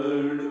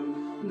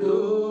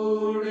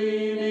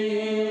 ಧೂಳಿನಿಂದ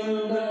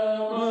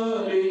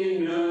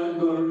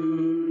ಮಲಿನಗೊಂಡ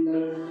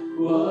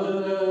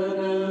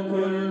ವದನ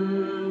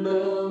ಕಂಡ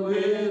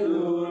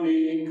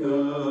ವೆರೋನಿಕಳು,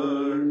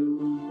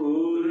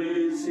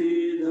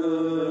 ಪೂರೈಸಿದಳು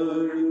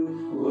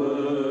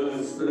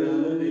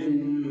ವಸ್ತ್ರದಿಂದ.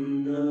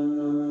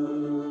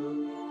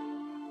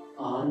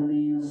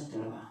 ಆರನೆಯ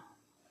ಸ್ಥಳ,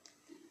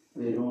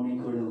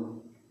 ವೆರೋನಿಕಳು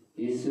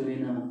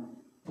ಯೇಸುವಿನ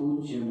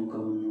ಪೂಜ್ಯ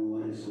ಮುಖವನ್ನು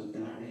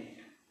ಒರೆಸುತ್ತಾಳೆ.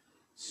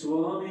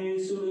 ಸ್ವಾಮಿ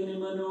ಯೇಸುವೆ,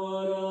 ನಿಮ್ಮನ್ನು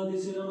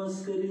ಆರಾಧಿಸಿ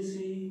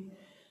ನಮಸ್ಕರಿಸಿ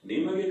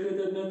ನಿಮಗೆ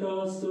ಕೃತಜ್ಞತಾ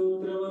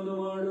ಸ್ತೋತ್ರವನ್ನು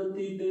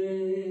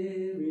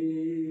ಮಾಡುತ್ತಿದ್ದೇವೆ.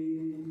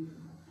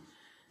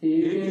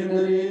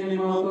 ಏಕೆಂದರೆ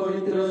ನಿಮ್ಮ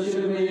ಪವಿತ್ರ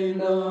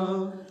ಶಿಲುಬೆಯಿಂದ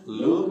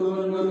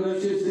ಲೋಕವನ್ನು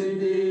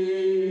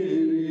ರಕ್ಷಿಸಿದ್ದೀರಿ.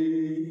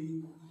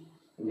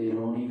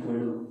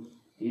 ವೆರೋನಿಕಳು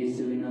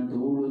ಯೇಸುವಿನ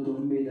ಧೂಳು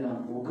ತುಂಬಿದ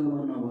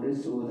ಮುಖವನ್ನು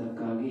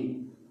ಒರೆಸುವುದಕ್ಕಾಗಿ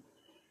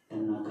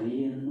ತನ್ನ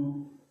ಕೈಯನ್ನು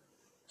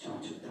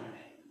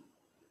ಚಾಚುತ್ತಾಳೆ.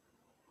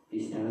 ಈ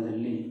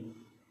ಸ್ಥಳದಲ್ಲಿ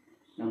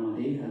ನಮ್ಮ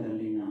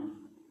ದೇಹದಲ್ಲಿನ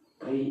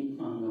ಕೈ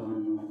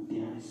ಅಂಗವನ್ನು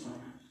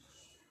ಧ್ಯಾನಿಸೋಣ.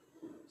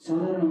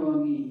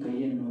 ಸಾಧಾರಣವಾಗಿ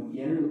ಕೈಯನ್ನು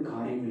 2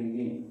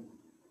 ಕಾರ್ಯಗಳಿಗೆ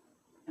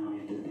ನಾವು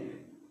ಎತ್ತುತ್ತೇವೆ.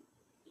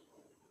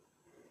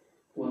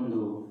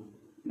 ಒಂದು,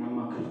 ನಮ್ಮ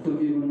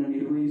ಕರ್ತವ್ಯವನ್ನು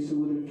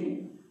ನಿರ್ವಹಿಸುವುದಕ್ಕೆ.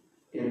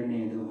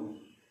 ಎರಡನೆಯದು,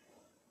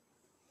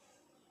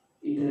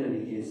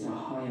 ಇತರರಿಗೆ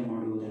ಸಹಾಯ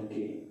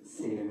ಮಾಡುವುದಕ್ಕೆ,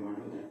 ಸೇವೆ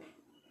ಮಾಡುವುದಕ್ಕೆ.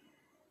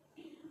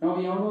 ನಾವು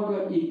ಯಾವಾಗ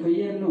ಈ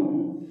ಕೈಯನ್ನು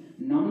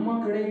ನಮ್ಮ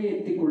ಕಡೆಗೆ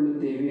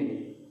ಎತ್ತಿಕೊಳ್ಳುತ್ತೇವೆ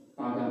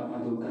ಆಗ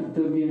ಅದು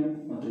ಕರ್ತವ್ಯ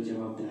ಮತ್ತು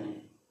ಜವಾಬ್ದಾರಿ.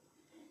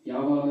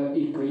 ಯಾವಾಗ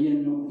ಈ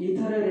ಕೈಯನ್ನು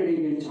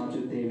ಇತರರೆಡೆಗೆ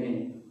ಚಾಚುತ್ತೇವೆ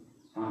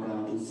ಆಗ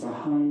ಅದು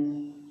ಸಹಾಯ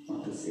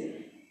ಮತ್ತು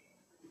ಸೇವೆ.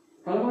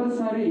 ಹಲವಾರು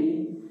ಸಾರಿ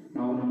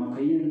ನಾವು ನಮ್ಮ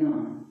ಕೈಯನ್ನು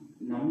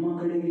ನಮ್ಮ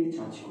ಕಡೆಗೆ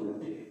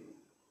ಚಾಚಿಕೊಳ್ಳುತ್ತೇವೆ.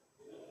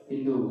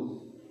 ಇಂದು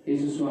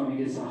ಯೇಸು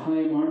ಸ್ವಾಮಿಗೆ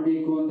ಸಹಾಯ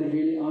ಮಾಡಬೇಕು ಅಂತ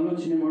ಹೇಳಿ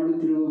ಆಲೋಚನೆ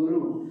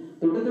ಮಾಡುತ್ತಿರುವವರು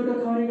ದೊಡ್ಡ ದೊಡ್ಡ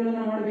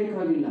ಕಾರ್ಯಗಳನ್ನು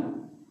ಮಾಡಬೇಕಾಗಿಲ್ಲ.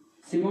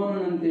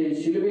 ಸಿಮೋನನಂತೆ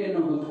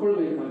ಶಿಲುಬೆಯನ್ನು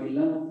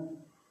ಹೊತ್ಕೊಳ್ಬೇಕಾಗಿಲ್ಲ,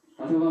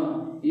 ಅಥವಾ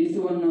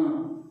ಯೇಸುವನ್ನ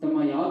ತಮ್ಮ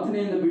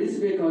ಯಾತನೆಯಿಂದ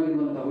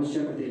ಬಿಡಿಸಬೇಕಾಗಿರುವಂಥ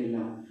ಅವಶ್ಯಕತೆ ಇಲ್ಲ.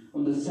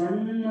 ಒಂದು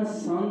ಸಣ್ಣ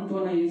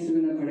ಸಾಂತ್ವನ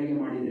ಯೇಸುವಿನ ಕಡೆಗೆ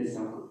ಮಾಡಿದರೆ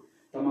ಸಾಕು.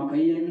 ತಮ್ಮ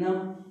ಕೈಯನ್ನ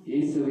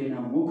ಯೇಸುವಿನ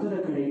ಮುಖದ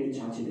ಕಡೆಗೆ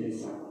ಚಾಚಿದರೆ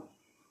ಸಾಕು.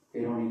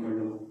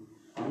 ವೆರೋನಿಕಳು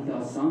ಅಂತಹ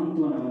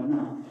ಸಾಂತ್ವನವನ್ನ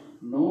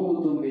ನೋವು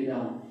ತುಂಬಿದ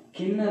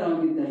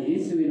ಖಿನ್ನರಾಗಿದ್ದ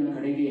ಯೇಸುವಿನ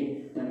ಕಡೆಗೆ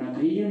ತನ್ನ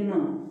ಕೈಯನ್ನ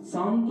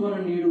ಸಾಂತ್ವನ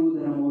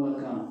ನೀಡುವುದರ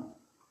ಮೂಲಕ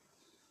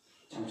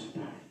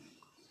ಚಾಚುತ್ತಾಳೆ.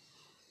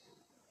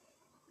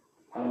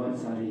 ಹಲವಾರು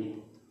ಸಾರಿ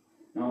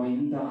ನಾವು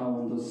ಇಂತಹ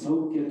ಒಂದು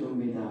ಸೌಖ್ಯ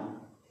ತುಂಬಿದ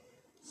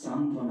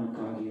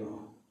ಸಾಂತ್ವನಕ್ಕಾಗಿಯೋ,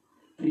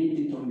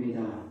 ಪ್ರೀತಿ ತುಂಬಿದ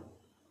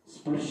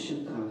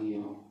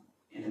ಸ್ಪರ್ಶಕ್ಕಾಗಿಯೋ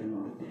ಎದುರು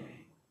ನೋಡುತ್ತೇವೆ.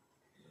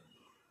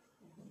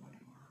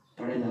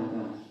 ಪಡೆದಾಗ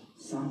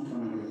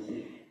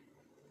ಸಾಂತ್ವನಗೊಳ್ಳುತ್ತೇವೆ.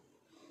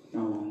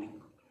 ನಾವು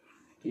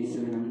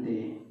ಯೇಸುವಿನಂತೆ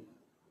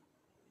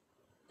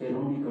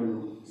ವೆರೋನಿಕಳು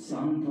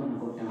ಸಾಂತ್ವನ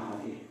ಕೊಟ್ಟ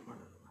ಹಾಗೆ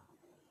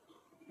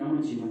ನಮ್ಮ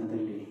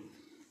ಜೀವನದಲ್ಲಿ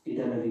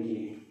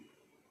ಇತರರಿಗೆ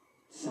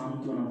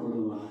ಸಾಂತ್ವನ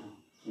ಕೊಡುವ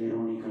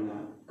ವೆರೋನಿಕಳ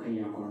ಕೈ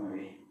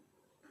ಹಾಕೋಣವೇ?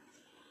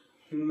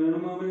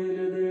 ನಮ್ಮ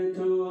ಮೇಲೆ ದಯೆ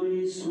ತೋರಿ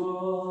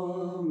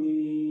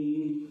ಸ್ವಾಮಿ,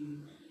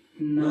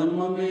 ನಮ್ಮ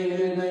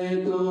ಮೇಲೆ ದಯೆ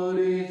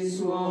ತೋರಿ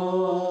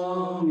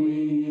ಸ್ವಾಮಿ.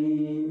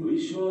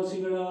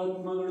 ವಿಶ್ವಾಸಿಗಳ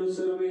ಆತ್ಮಗಳು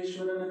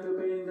ಸರ್ವೇಶ್ವರನ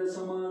ಕೃಪೆಯಿಂದ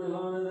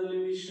ಸಮಾಧಾನದಲ್ಲಿ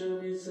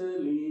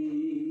ವಿಶ್ರಮಿಸಲಿ.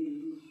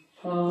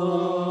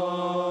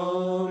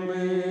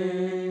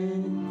 ಆಮೆನ್.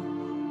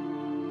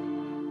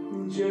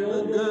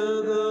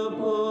 ಜಗದ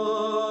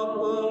ಪಾಪ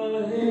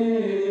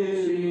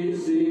ಹೇರಿಸುವುದು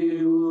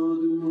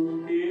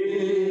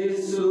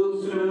ಯೇಸು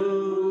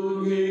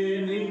ಪ್ರಭುಗೆ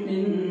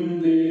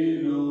ನಿಂದೆ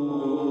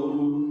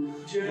ನೋವು.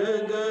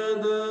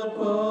 ಜಗದ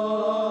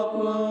ಪಾಪ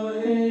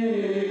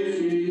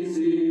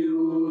ಹೇರಿಸುವುದು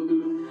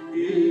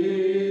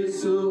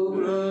ಯೇಸು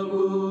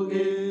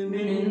ಪ್ರಭುಗೆ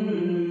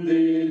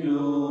ನಿಂದೆ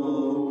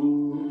ನೋವು.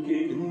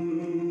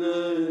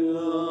 ಕಿನ್ನರಾಗಿ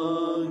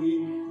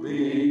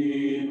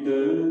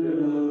ಬೇತರವರು.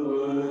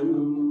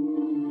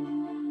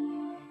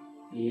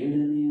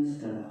 7ನೇ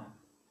ಸ್ಥಳ,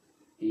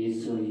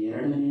 ಯೇಸು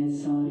 2ನೇ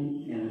ಸಾರಿ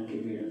ನೆಲಕ್ಕೆ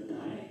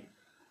ಬೀಳುತ್ತಾರೆ.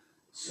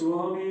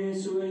 ಸ್ವಾಮಿ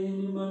ಯೇಸುವೆ,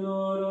 ನಿಮ್ಮನ್ನು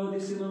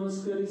ಆರಾಧಿಸಿ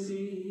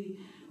ನಮಸ್ಕರಿಸಿ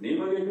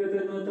ನಿಮಗೆ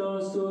ಕೃತಜ್ಞತಾ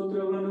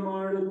ಸ್ತೋತ್ರವನ್ನು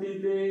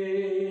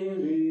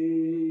ಮಾಡುತ್ತಿದ್ದೇವೆ.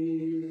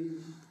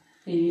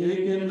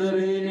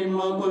 ಏಕೆಂದರೆ ನಿಮ್ಮ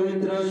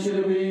ಪವಿತ್ರ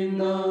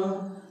ಶಿಲುಬೆಯಿಂದ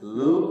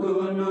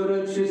ಲೋಕವನ್ನು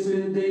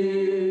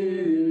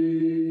ರಕ್ಷಿಸಿದ್ದೀರಿ.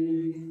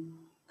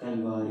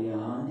 ಕಲ್ವಾರಿಯ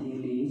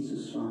ಹಾದಿಯಲ್ಲಿ ಯೇಸು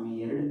ಸ್ವಾಮಿ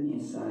 2ನೇ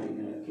ಸಾರಿ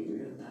ನೆಲಕ್ಕೆ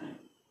ಬೀಳುತ್ತಾರೆ.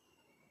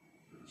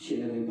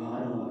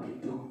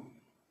 ಭಾರವಾಗಿತ್ತು.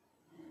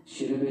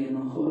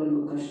 ಶಿಲುಬೆಯನ್ನು ಹೊರಲು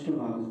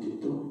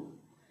ಕಷ್ಟವಾಗುತ್ತಿತ್ತು.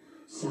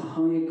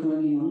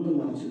 ಸಹಾಯಕ್ಕಾಗಿ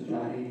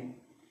ಅಂಗಲಾಚುತ್ತಾರೆ.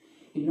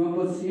 ಇನ್ನೊಬ್ಬ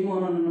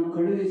ಸೀಮೋನನನ್ನು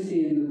ಕಳುಹಿಸಿ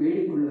ಎಂದು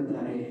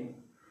ಬೇಡಿಕೊಳ್ಳುತ್ತಾರೆ.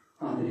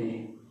 ಆದರೆ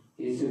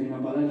ಯೇಸುವಿನ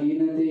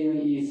ಬಲಹೀನತೆಯ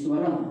ಈ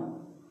ಸ್ವರ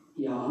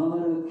ಯಾರ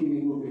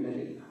ಕಿವಿಗೂ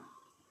ಬೀಳಲಿಲ್ಲ.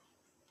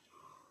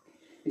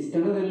 ಈ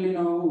ಸ್ಥಳದಲ್ಲಿ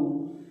ನಾವು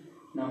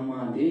ನಮ್ಮ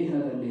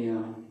ದೇಹದಲ್ಲಿಯ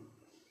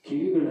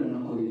ಕಿವಿಗಳನ್ನು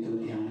ಕುರಿತು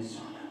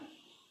ಧ್ಯಾನಿಸೋಣ.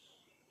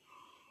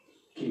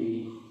 ಕಿವಿ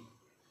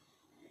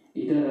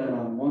ಇತರರ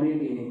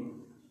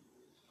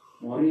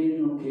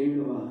ಮೊರೆಯನ್ನು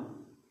ಕೇಳುವ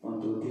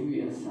ಒಂದು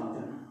ದಿವ್ಯ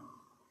ಸಾಧನ.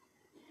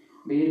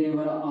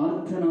 ಬೇರೆಯವರ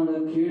ಆರ್ತನಾದ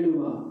ಕೇಳುವ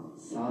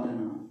ಸಾಧನ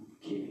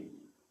ಕಿವಿ.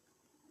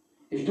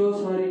 ಎಷ್ಟೋ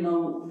ಸಾರಿ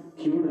ನಾವು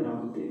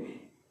ಕಿವುಡರಾಗುತ್ತೇವೆ.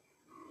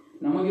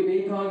 ನಮಗೆ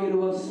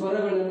ಬೇಕಾಗಿರುವ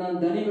ಸ್ವರಗಳನ್ನು,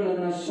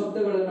 ದನಿಗಳನ್ನು,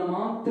 ಶಬ್ದಗಳನ್ನು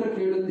ಮಾತ್ರ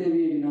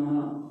ಕೇಳುತ್ತೇವೆ ವಿನಃ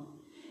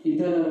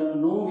ಇತರರ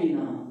ನೋವಿನ,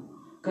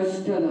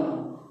 ಕಷ್ಟದ,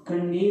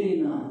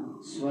 ಕಣ್ಣೀರಿನ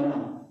ಸ್ವರ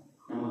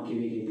ನಮ್ಮ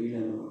ಕಿವಿಗೆ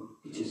ಬೀಳಲು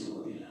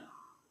ಇಚ್ಛಿಸುವುದಿಲ್ಲ.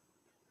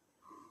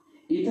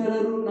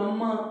 ಇತರರು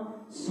ನಮ್ಮ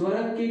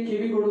ಸ್ವರಕ್ಕೆ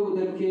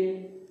ಕಿವಿಗೊಡುವುದಕ್ಕೆ,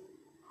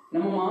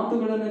 ನಮ್ಮ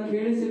ಮಾತುಗಳನ್ನು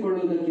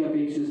ಕೇಳಿಸಿಕೊಳ್ಳುವುದಕ್ಕೆ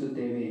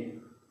ಅಪೇಕ್ಷಿಸುತ್ತೇವೆ.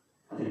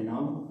 ಆದರೆ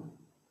ನಾವು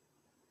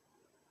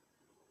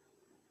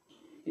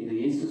ಇದು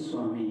ಯೇಸು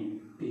ಸ್ವಾಮಿ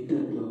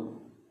ಬಿದ್ದದ್ದು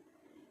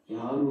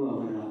ಯಾರೂ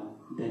ಅವರ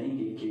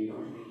ದನಿಗೆ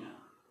ಕಿವಿಗೊಡಲಿಲ್ಲ.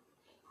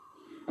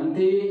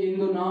 ಅಂತೆಯೇ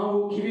ಇಂದು ನಾವು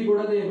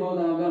ಕಿವಿಗೊಡದೆ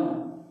ಹೋದಾಗ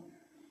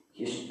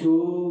ಎಷ್ಟೋ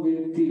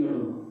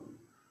ವ್ಯಕ್ತಿಗಳು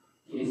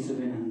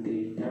ಯೇಸುವಿನಂತೆ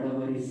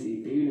ತಡವರಿಸಿ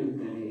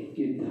ಬೀಳುತ್ತಲೇ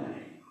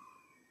ಇದ್ದಾರೆ.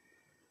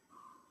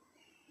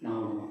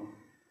 ನಾವು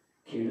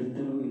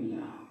ಕೇಳುತ್ತಲೂ ಇಲ್ಲ,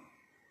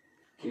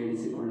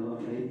 ಕೇಳಿಸಿಕೊಳ್ಳುವ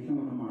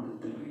ಪ್ರಯತ್ನವನ್ನು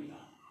ಮಾಡುತ್ತಲೂ ಇಲ್ಲ.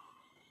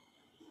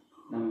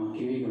 ನಮ್ಮ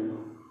ಕಿವಿಗಳು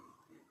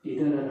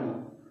ಇತರರ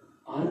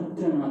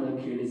ಅರ್ಥನಾದ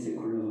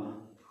ಕೇಳಿಸಿಕೊಳ್ಳುವ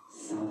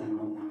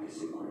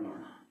ಸಾಧನವನ್ನಾಗಿಸಿಕೊಳ್ಳೋಣ.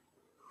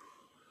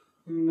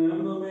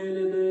 ನಮ್ಮ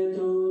ಮೇಲೆ ದಯೆ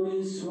ತೋರಿ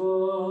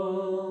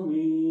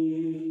ಸ್ವಾಮಿ,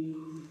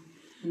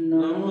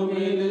 ನಮ್ಮ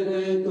ಮೇಲೆ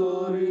ದಯೆ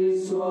ತೋರಿ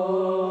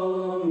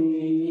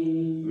ಸ್ವಾಮಿ.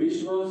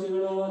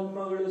 ವಿಶ್ವಾಸಿಗಳ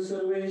ಆತ್ಮಗಳು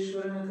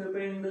ಸರ್ವೇಶ್ವರನ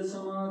ಕೃಪೆಯಿಂದ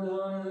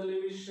ಸಮಾಧಾನದಲ್ಲಿ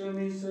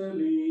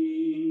ವಿಶ್ರಮಿಸಲಿ.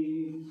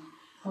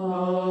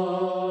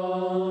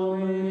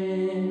 ಆಮೆನ್.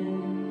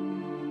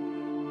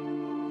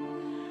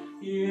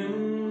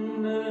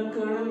 ಎನ್ನ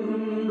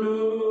ಕಂಡು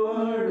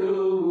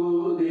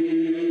ಅಳುವುದೇಕೆ?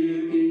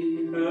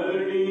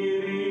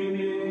 ಅಳಿರಿ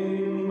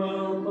ನಿಮ್ಮ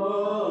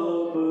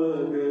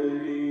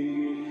ಪಾಪಗಳಿಗೆ.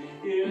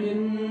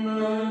 ಎನ್ನ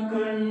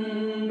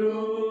ಕಂಡು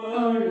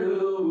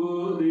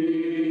ಅಳುವುದೇಕೆ?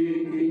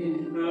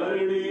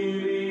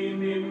 ಅಳಿರಿ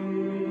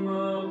ನಿಮ್ಮ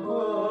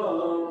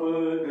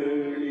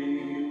ಪಾಪಗಳಿಗೆ.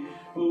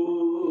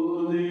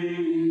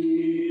 ಓದೀತರೆಲ್ಲ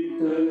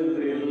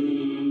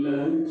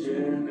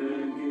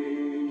ಜನಕ್ಕೆ.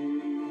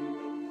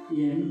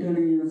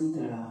 8ನೆಯ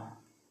ಸ್ಥಳ.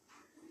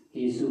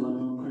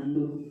 ಯೇಸುವನ್ನು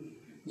ಕಂಡು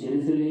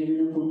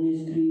ಜೆರುಸಲೇಮಿನ ಪುಣ್ಯ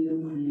ಸ್ತ್ರೀಯರು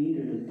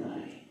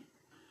ಕಣ್ಣೀರಿಡುತ್ತಾರೆ.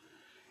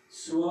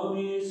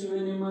 ಸ್ವಾಮಿ ಯೇಸುವೆ,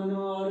 ನಿಮ್ಮನ್ನು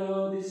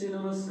ಆರಾಧಿಸಿ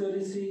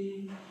ನಮಸ್ಕರಿಸಿ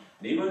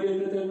ನಿಮಗೆ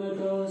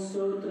ಕೃತಜ್ಞತಾ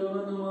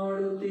ಸ್ತೋತ್ರವನ್ನು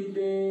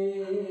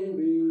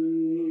ಮಾಡುತ್ತಿದ್ದೇವೆ.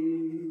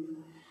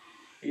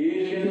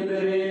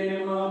 ಏಕೆಂದರೆ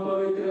ನಿಮ್ಮ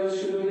ಪವಿತ್ರ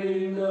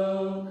ಶಿಲುಬೆಯಿಂದ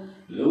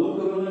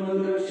ಲೋಕವನ್ನು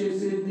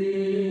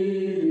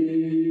ರಕ್ಷಿಸಿದ್ದೀರಿ.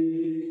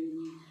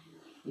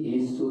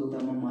 ಯೇಸು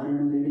ತಮ್ಮ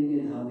ಮರಣದೆಡೆಗೆ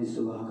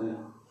ಧಾವಿಸುವಾಗ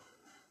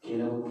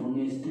ಕೆಲವು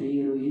ಪುಣ್ಯ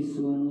ಸ್ತ್ರೀಯರು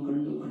ಯೇಸುವನ್ನು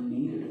ಕಂಡು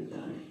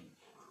ಕಣ್ಣೀರಿಡುತ್ತಾರೆ.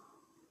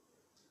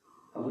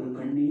 ಅವರು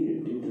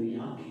ಕಣ್ಣೀರಿಟ್ಟಿದ್ದು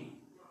ಯಾಕೆ?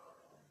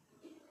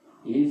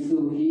 ಯೇಸು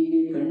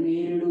ಹೀಗೆ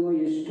ಕಣ್ಣೀರಿಡುವ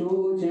ಎಷ್ಟೋ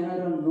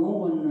ಜನರ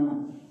ನೋವನ್ನು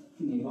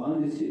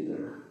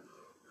ನಿವಾರಿಸಿದರು.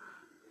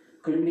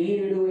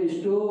 ಕಣ್ಣೀರಿಡುವ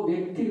ಎಷ್ಟೋ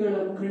ವ್ಯಕ್ತಿಗಳ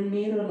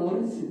ಕಣ್ಣೀರನ್ನು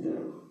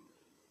ಒರೆಸಿದರು.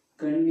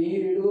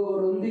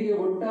 ಕಣ್ಣೀರಿಡುವವರೊಂದಿಗೆ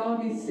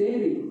ಒಟ್ಟಾಗಿ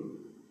ಸೇರಿ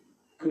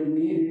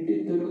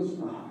ಕಣ್ಣೀರಿಟ್ಟಿದ್ದರೂ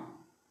ಸಹ.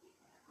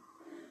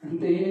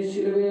 ಅಂತೆಯೇ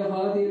ಶಿಲುಬೆಯ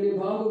ಹಾದಿಯಲ್ಲಿ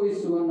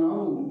ಭಾಗವಹಿಸುವ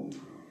ನಾವು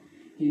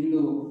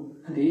ಇಂದು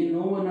ಅದೇ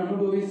ನೋವನ್ನು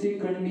ಅನುಭವಿಸಿ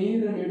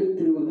ಕಣ್ಣೀರನ್ನು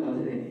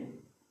ಇಡುತ್ತಿರುವುದಾದರೆ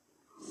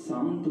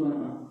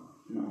ಸಾಂತ್ವನ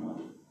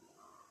ನಮ್ಮದು.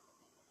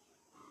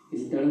 ಈ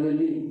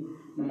ಸ್ಥಳದಲ್ಲಿ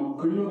ನಮ್ಮ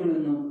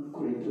ಕಣ್ಣುಗಳನ್ನು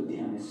ಕುರಿತು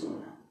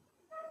ಧ್ಯಾನಿಸೋಣ.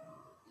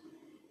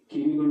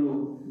 ಕಿವಿಗಳು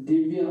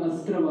ದಿವ್ಯ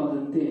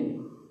ಅಸ್ತ್ರವಾದಂತೆ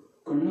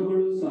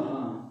ಕಣ್ಣುಗಳು ಸಹ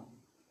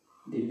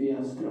ದಿವ್ಯ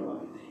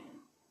ಅಸ್ತ್ರವಾಗಿದೆ.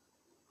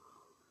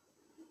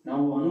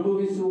 ನಾವು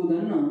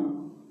ಅನುಭವಿಸುವುದನ್ನು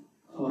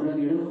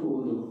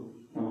ಹೊರಗಿಡಬಹುದು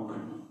ನಮ್ಮ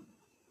ಕಣ್ಣು.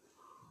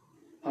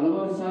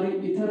 ಹಲವಾರು ಸಾರಿ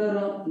ಇತರರ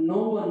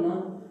ನೋವನ್ನ,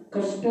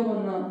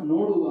 ಕಷ್ಟವನ್ನ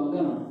ನೋಡುವಾಗ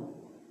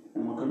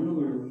ನಮ್ಮ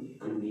ಕಣ್ಣುಗಳು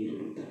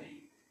ಕಣ್ಣೀರಿಡುತ್ತವೆ.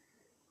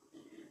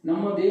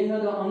 ನಮ್ಮ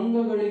ದೇಹದ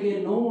ಅಂಗಗಳಿಗೆ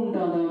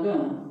ನೋವುಂಟಾದಾಗ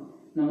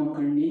ನಮ್ಮ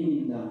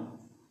ಕಣ್ಣಿನಿಂದ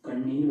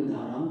ಕಣ್ಣೀರು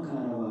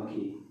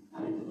ಧಾರಾಕಾರವಾಗಿ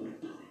ಹರಿದು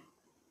ಬರುತ್ತದೆ.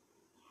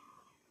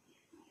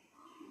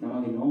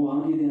 ನಮಗೆ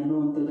ನೋವಾಗಿದೆ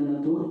ಅನ್ನುವಂಥದ್ದನ್ನು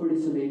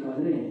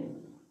ತೋರ್ಪಡಿಸಬೇಕಾದರೆ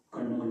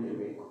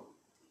ಕಣ್ಣುಗಳಿರಬೇಕು.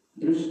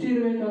 ದೃಷ್ಟಿ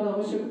ಇರಬೇಕಾದ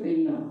ಅವಶ್ಯಕತೆ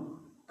ಇಲ್ಲ,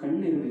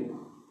 ಕಣ್ಣಿರಬೇಕು.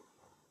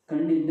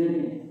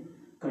 ಕಣ್ಣಿದ್ದರೆ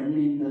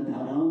ಕಣ್ಣಿಂದ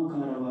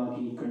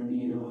ಧಾರಾಕಾರವಾಗಿ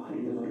ಕಣ್ಣೀರು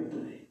ಹರಿದು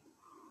ಬರುತ್ತದೆ.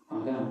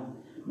 ಆಗ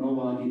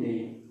ನೋವಾಗಿದೆ,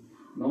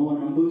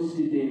 ನೋವನ್ನು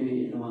ಅನುಭವಿಸುತ್ತಿದ್ದೇವೆ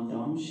ಎನ್ನುವಂಥ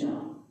ಅಂಶ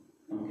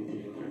ನಮಗೆ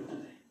ತಿಳಿದು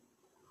ಬರುತ್ತದೆ.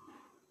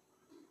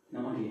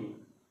 ನಮಗೆ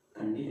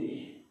ಕಣ್ಣಿದೆಯೇ?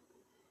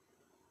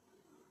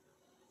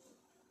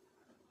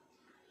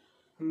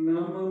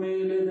 ನಮ್ಮ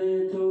ಮೇಲೆ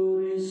ದಯೆ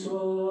ತೋರಿ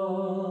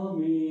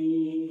ಸ್ವಾಮಿ,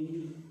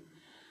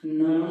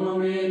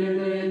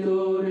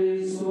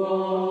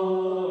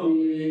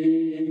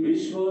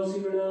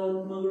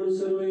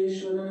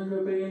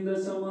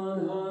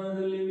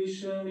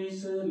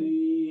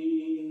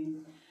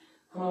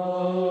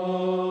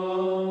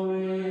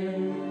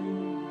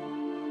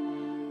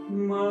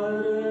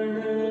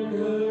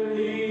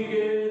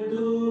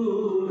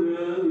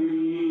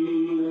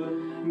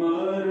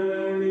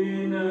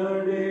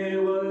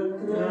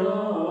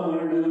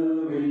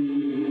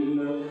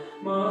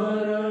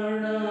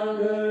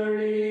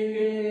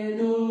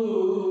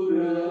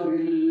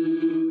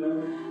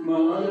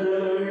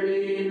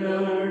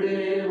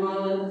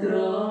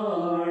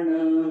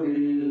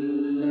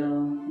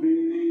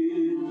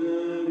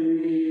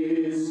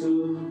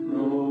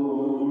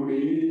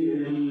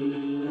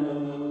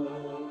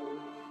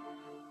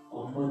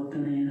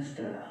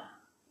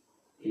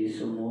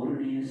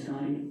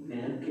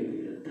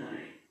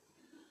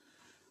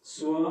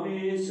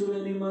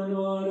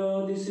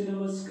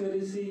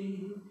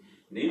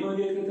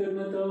 ನಿಮಗೆ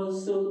ಕೃತಜ್ಞತಾ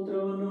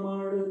ಸ್ತೋತ್ರವನ್ನು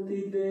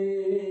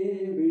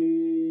ಮಾಡುತ್ತಿದ್ದೇವೆ.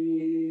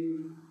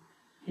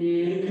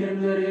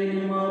 ಏಕೆಂದರೆ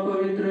ನಿಮ್ಮ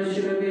ಪವಿತ್ರ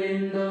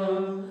ಶಿಲುಬೆಯಿಂದ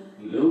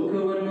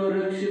ಲೋಕವನ್ನು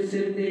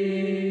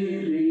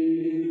ರಕ್ಷಿಸಿದ್ದೀರಿ.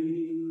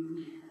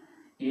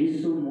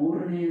 ಯೇಸು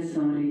ಮೂರನೆಯ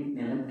ಸಾರಿ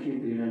ನೆಲಕ್ಕೆ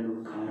ಬೀಳಲು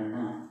ಕಾರಣ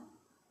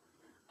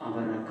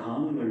ಅವರ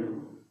ಕಾಲುಗಳು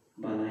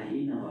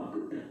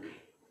ಬಲಹೀನವಾಗುವುದಕ್ಕೆ.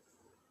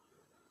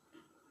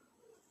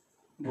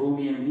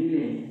 ಭೂಮಿಯ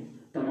ಮೇಲೆ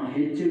ತಮ್ಮ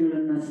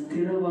ಹೆಜ್ಜೆಗಳನ್ನು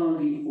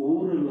ಸ್ಥಿರವಾಗಿ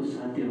ಓರಲು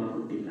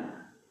ಸಾಧ್ಯವಾಗುತ್ತಿಲ್ಲ,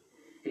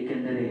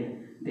 ಏಕೆಂದರೆ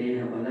ದೇಹ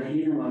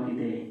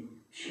ಬಲಹೀನವಾಗಿದೆ,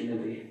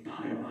 ಶಿಲುಬೆ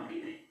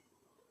ಭಾರವಾಗಿದೆ.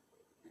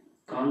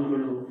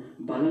 ಕಾಲುಗಳು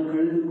ಬಲ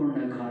ಕಳೆದುಕೊಂಡ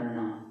ಕಾರಣ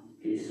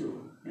ಯೇಸು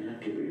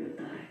ನೆಲಕ್ಕೆ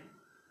ಬೀಳುತ್ತಾರೆ.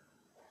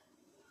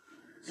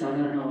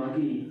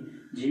 ಸಾಧಾರಣವಾಗಿ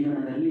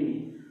ಜೀವನದಲ್ಲಿ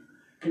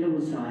ಕೆಲವು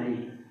ಸಾರಿ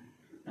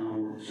ನಾವು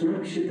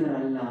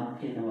ಸುರಕ್ಷಿತರಲ್ಲ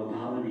ಎನ್ನುವ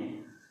ಭಾವನೆ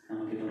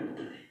ನಮಗೆ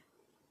ಬರುತ್ತದೆ.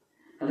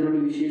 ಅದರಲ್ಲೂ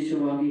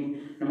ವಿಶೇಷವಾಗಿ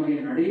ನಮಗೆ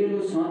ನಡೆಯಲು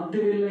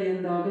ಸಾಧ್ಯವಿಲ್ಲ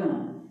ಎಂದಾಗ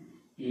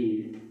ಈ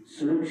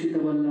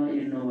ಸುರಕ್ಷಿತವಲ್ಲ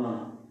ಎನ್ನುವ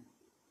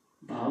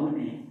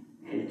ಭಾವನೆ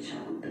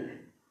ಹೆಚ್ಚಾಗುತ್ತದೆ.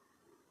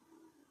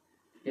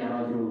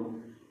 ಯಾರಾದರೂ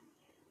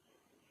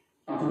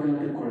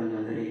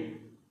ಅಪಘಾತಕ್ಕೊಳಗಾದರೆ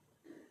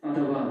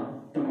ಅಥವಾ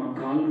ತಮ್ಮ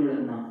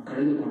ಕಾಲುಗಳನ್ನು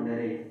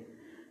ಕಳೆದುಕೊಂಡರೆ,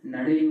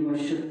 ನಡೆಯುವ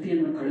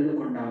ಶಕ್ತಿಯನ್ನು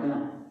ಕಳೆದುಕೊಂಡಾಗ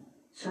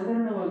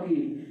ಸಾಧಾರಣವಾಗಿ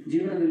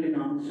ಜೀವನದಲ್ಲಿ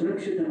ನಾನು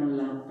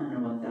ಸುರಕ್ಷಿತನಲ್ಲ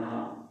ಅನ್ನುವಂತಹ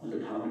ಒಂದು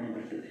ಭಾವನೆ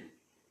ಬರ್ತದೆ.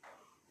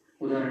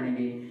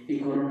 ಉದಾಹರಣೆಗೆ ಈ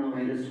ಕೊರೋನಾ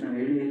ವೈರಸ್ನ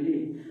ವೇಳೆಯಲ್ಲಿ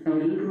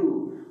ನಾವೆಲ್ಲರೂ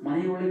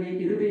ಮನೆಯೊಳಗೆ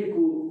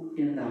ಇರಬೇಕು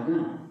ಎಂದಾಗ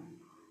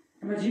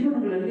ನಮ್ಮ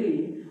ಜೀವನಗಳಲ್ಲಿ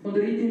ಒಂದು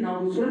ರೀತಿ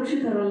ನಾವು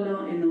ಸುರಕ್ಷಿತರಲ್ಲ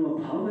ಎನ್ನುವ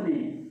ಭಾವನೆ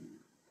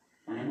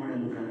ಮನೆ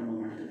ಮಾಡಲು ಪ್ರಾರಂಭ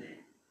ಮಾಡುತ್ತದೆ.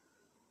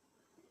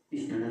 ಈ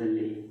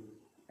ಸ್ಥಳದಲ್ಲಿ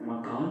ನಮ್ಮ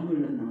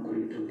ಕಾಲುಗಳನ್ನು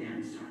ಕುರಿತು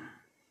ಧ್ಯಾನಿಸೋಣ.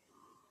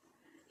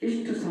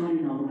 ಎಷ್ಟು ಸಾರಿ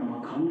ನಾವು ನಮ್ಮ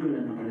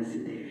ಕಾಲುಗಳನ್ನು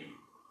ಬಳಸಿದ್ದೇವೆ?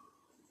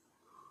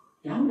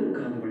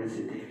 ಯಾವುದಕ್ಕಾಗಿ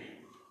ಬಳಸಿದ್ದೇವೆ?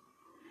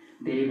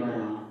 ದೇವರ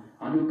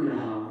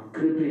ಅನುಗ್ರಹ,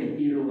 ಕೃಪೆ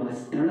ಇರುವ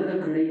ಸ್ಥಳದ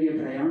ಕಡೆಗೆ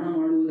ಪ್ರಯಾಣ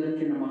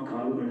ಮಾಡುವುದಕ್ಕೆ ನಮ್ಮ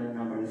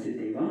ಕಾಲುಗಳನ್ನು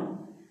ಬಳಸಿದ್ದೇವಾ?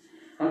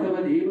 ಅಥವಾ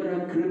ದೇವರ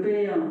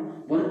ಕೃಪೆಯ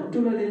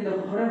ವರ್ತುಲದಿಂದ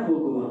ಹೊರ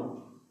ಹೋಗುವ,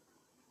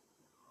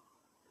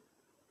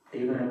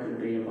 ದೇವರ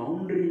ಕೃಪೆಯ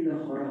ಬೌಂಡ್ರಿಯಿಂದ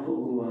ಹೊರ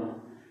ಹೋಗುವ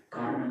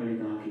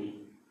ಕಾರಣಗಳಿಗಾಗಿ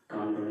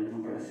ಕಾಲುಗಳನ್ನು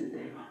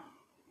ಬಳಸಿದ್ದೇವಾ?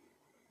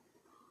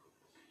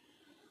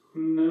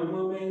 ನಮ್ಮ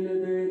ಮೇಲೆ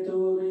ದಯೆ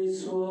ತೋರಿ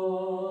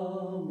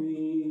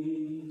ಸ್ವಾಮಿ,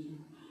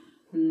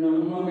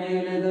 ನಮ್ಮ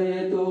ಮೇಲೆ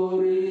ದಯೆ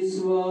ತೋರಿ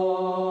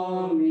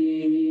ಸ್ವಾಮಿ.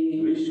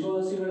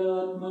 ವಿಶ್ವಾಸಿಗಳ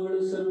ಆತ್ಮಗಳು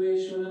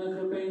ಸರ್ವೇಶ್ವರನ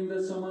ಕೃಪೆಯಿಂದ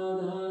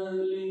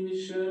ಸಮಾಧಾನದಲ್ಲಿ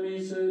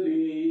ವಿಶ್ರಮಿಸಲಿ.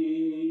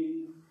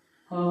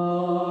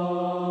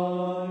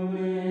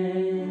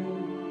 ಆಮೆನ್.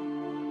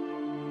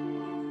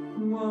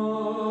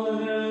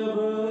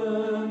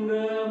 ಮಾನಭಂಗ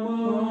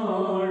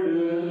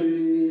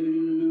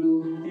ಮಾಡಲೆಂದು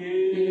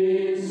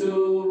ಯೇಸು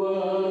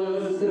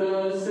ವಸ್ತ್ರ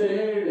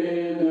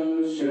ಸೆಳೆದ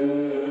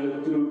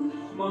ಶತ್ರು,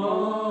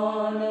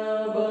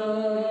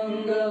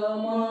 ಮಾನಭಂಗ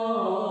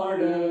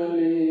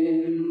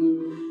ಮಾಡಲೆಂದು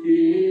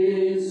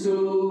ಯೇಸು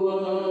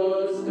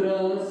ವಸ್ತ್ರ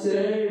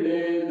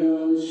ಸೆಳೆದ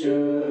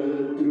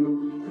ಶತ್ರು,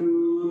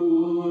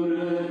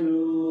 ಕ್ರೂರನು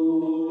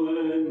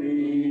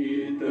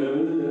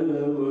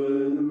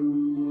ಅನೇತರವರು.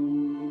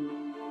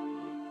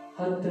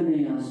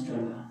 10ನೆಯ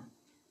ಸ್ಥಳ,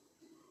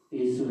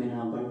 ಯೇಸುವಿನ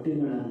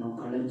ಬಟ್ಟೆಗಳನ್ನು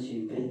ಕಳಚಿ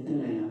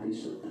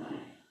ಬೆತ್ತಲೆಯಾಗಿಸುತ್ತಾರೆ.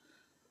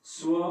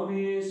 ಸ್ವಾಮಿ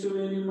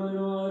ಯೇಸುವೆ,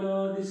 ನಿಮ್ಮನ್ನು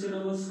ಆರಾಧಿಸಿ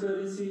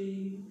ನಮಸ್ಕರಿಸಿ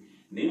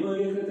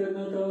ನಿಮಗೆ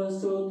ಕೃತಜ್ಞತಾ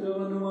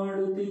ಸ್ತೋತ್ರವನ್ನು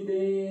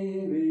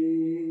ಮಾಡುತ್ತಿದ್ದೇವೆ.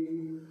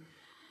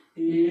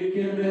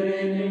 ಏಕೆಂದರೆ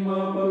ನಿಮ್ಮ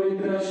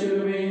ಪವಿತ್ರ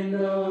ಶಿಲುಬೆಯಿಂದ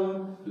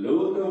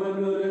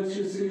ಲೋಕವನ್ನು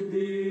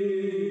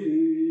ರಕ್ಷಿಸಿದ್ದೀರಿ.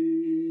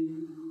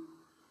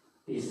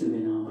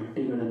 ಯೇಸುವಿನ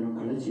ಬಟ್ಟೆಗಳನ್ನು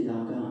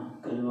ಕಳಚಿದಾಗ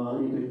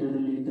ಕಲ್ವಾರಿ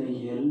ಬೆಟ್ಟದಲ್ಲಿದ್ದ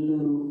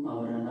ಎಲ್ಲರೂ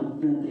ಅವರ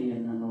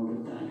ನಗ್ನತೆಯನ್ನು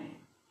ನೋಡುತ್ತಾರೆ.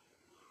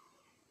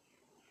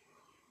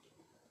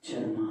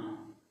 ಚರ್ಮ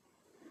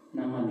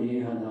ನಮ್ಮ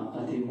ದೇಹದ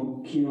ಅತಿ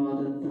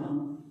ಮುಖ್ಯವಾದಂತಹ,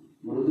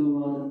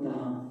 ಮೃದುವಾದಂತಹ,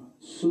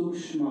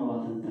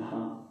 ಸೂಕ್ಷ್ಮವಾದಂತಹ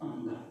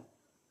ಅಂಗ.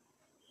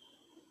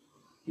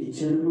 ಈ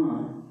ಚರ್ಮ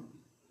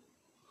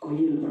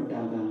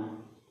ಕೊಯ್ಯಲ್ಪಟ್ಟಾಗ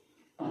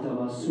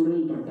ಅಥವಾ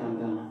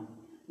ಸುಡಲ್ಪಟ್ಟಾಗ,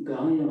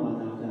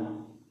 ಗಾಯವಾದಾಗ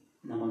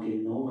ನಮಗೆ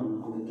ನೋವನ್ನು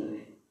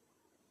ಕೊಡುತ್ತದೆ.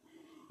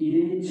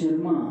 ಇದೇ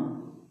ಚರ್ಮ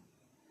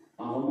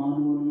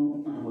ಅವಮಾನವನ್ನು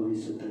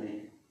ಅನುಭವಿಸುತ್ತದೆ.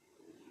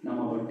 ನಮ್ಮ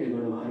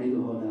ಬಟ್ಟೆಗಳು ಹರಿದು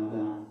ಹೋದಾಗ,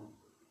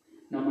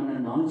 ನಮ್ಮನ್ನು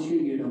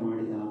ನಾಚಿಕೆಗೀಡು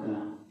ಮಾಡಿದಾಗ,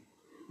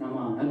 ನಮ್ಮ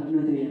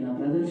ನಗ್ನತೆಯನ್ನು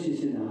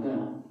ಪ್ರದರ್ಶಿಸಿದಾಗ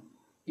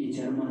ಈ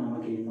ಚರ್ಮ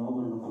ನಮಗೆ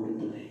ನೋವನ್ನು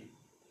ಕೊಡುತ್ತದೆ.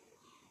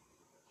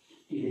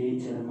 ಇದೇ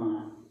ಚರ್ಮ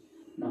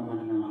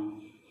ನಮ್ಮನ್ನು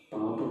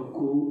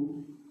ಪಾಪಕ್ಕೂ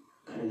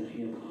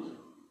ಕರೆದೊಯ್ಯಬಹುದು.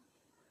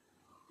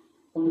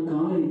 ಒಂದು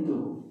ಕಾಲ ಇತ್ತು,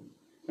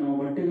 ನಮ್ಮ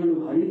ಬಟ್ಟೆಗಳು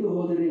ಹರಿದು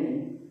ಹೋದರೆ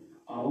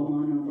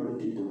ಅವಮಾನ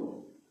ಪಡುತ್ತಿದ್ದವು.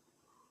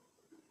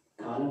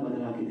 ಕಾಲ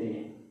ಬದಲಾಗಿದೆ.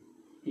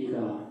 ಈಗ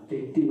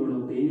ವ್ಯಕ್ತಿಗಳು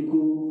ಬೇಕು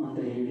ಅಂತ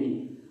ಹೇಳಿ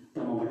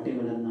ತಮ್ಮ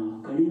ಬಟ್ಟೆಗಳನ್ನು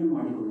ಕಡಿಮೆ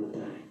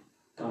ಮಾಡಿಕೊಳ್ಳುತ್ತಾರೆ.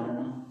 ಕಾರಣ,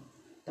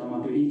 ತಮ್ಮ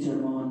ಬಿಳಿ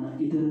ಚರ್ಮವನ್ನು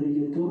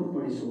ಇತರರಿಗೆ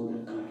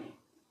ತೋರ್ಪಡಿಸುವುದಕ್ಕಾಗಿ.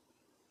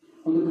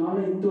 ಒಂದು ಕಾಲ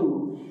ಇತ್ತು,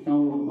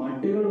 ನಾವು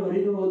ಬಟ್ಟೆಗಳು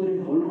ಹರಿದು ಹೋದರೆ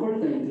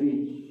ಹೊಲ್ಕೊಳ್ತಾ ಇದ್ವಿ.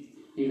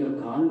 ಈಗ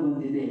ಕಾಲ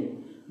ಬಂದಿದೆ,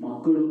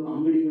 ಮಕ್ಕಳು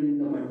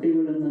ಅಂಗಡಿಗಳಿಂದ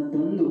ಬಟ್ಟೆಗಳನ್ನು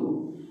ತಂದು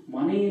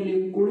ಮನೆಯಲ್ಲಿ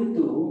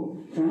ಕುಳಿತು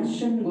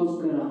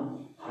ಫ್ಯಾಷನ್ಗೋಸ್ಕರ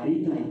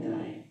ಹರಿತಾ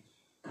ಇದ್ದಾರೆ.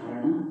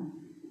 ಕಾರಣ,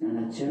 ನನ್ನ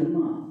ಚರ್ಮ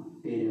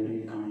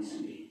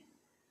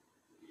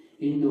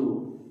ಇದು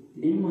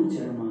ನಿಮ್ಮ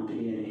ಚರ್ಮ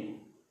ಪ್ರಿಯರೇ,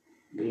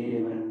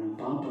 ಬೇರೆಯವರನ್ನ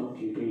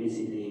ಪಾಪಕ್ಕೆ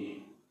ಪೀಡಿಸಿದೆ.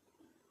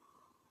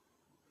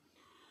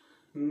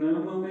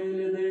 ನಮ್ಮ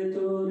ಮೇಲೆ ದಯೆ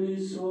ತೋರಿ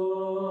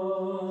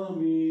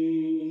ಸ್ವಾಮಿ,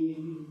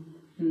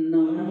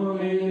 ನಮ್ಮ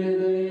ಮೇಲೆ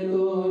ದಯೆ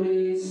ತೋರಿ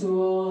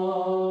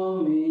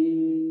ಸ್ವಾಮಿ.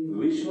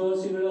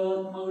 ವಿಶ್ವಾಸಿಗಳ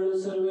ಆತ್ಮಗಳು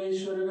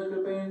ಸರ್ವೇಶ್ವರನ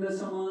ಕೃಪೆಯಿಂದ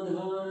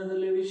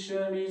ಸಮಾಧಾನದಲ್ಲಿ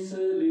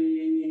ವಿಶ್ರಮಿಸಲಿ.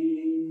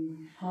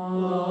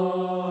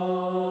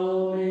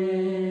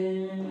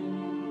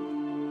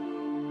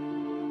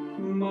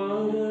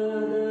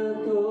 ಮರದ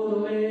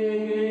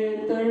ತೊಲೆಗೆ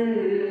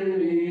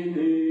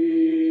ತಳ್ಳಿದೆ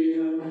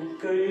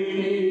ಕೈ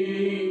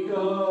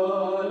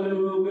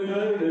ಕಾಲುಗಳನ್ನು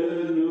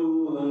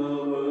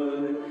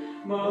ಅವರ,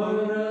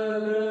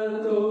 ಮರದ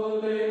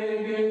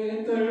ತೊಲೆಗೆ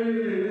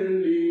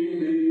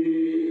ತಳ್ಳಿದೆ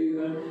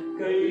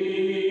ಕೈ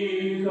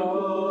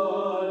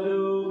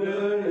ಕಾಲುಗಳನ್ನು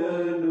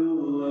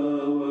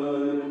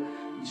ಅವರ,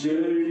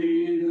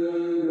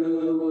 ಜಡಿದರವರು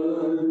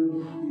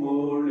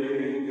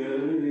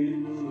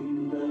ಮೊಳೆಗಳಿಂದ.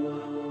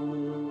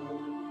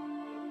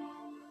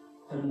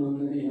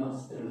 11ನೇ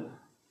ಸ್ಥಳ,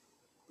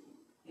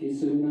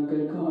 ಯೇಸುವಿನ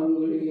ಕೈ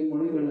ಕಾಲುಗಳಿಗೆ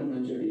ಮೊಳೆಗಳನ್ನು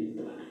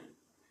ಜಡಿಯುತ್ತಾರೆ.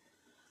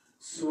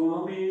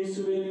 ಸ್ವಾಮಿ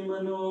ಯೇಸುವೆ,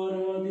 ನಿಮ್ಮನ್ನು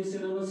ಆರಾಧಿಸಿ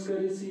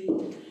ನಮಸ್ಕರಿಸಿ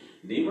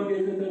ನಿಮಗೆ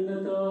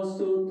ಕೃತಜ್ಞತಾ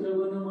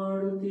ಸ್ತೋತ್ರವನ್ನು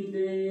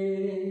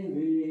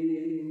ಮಾಡುತ್ತಿದ್ದೇವೆ.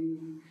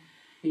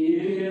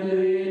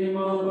 ಏಕೆಂದರೆ ನಿಮ್ಮ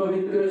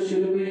ಪವಿತ್ರ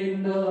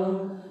ಶಿಲುಬೆಯಿಂದ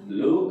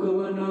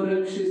ಲೋಕವನ್ನು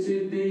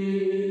ರಕ್ಷಿಸಿದ್ದೀರಿ.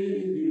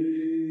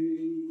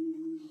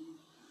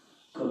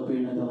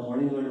 ಕಬ್ಬಿಣದ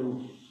ಮೊಳೆಗಳು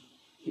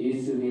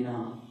ಯೇಸುವಿನ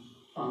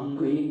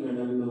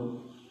ಅಂಗೈಗಳಲ್ಲೂ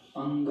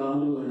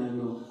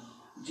ಅಂಗಾಲುಗಳಲ್ಲೂ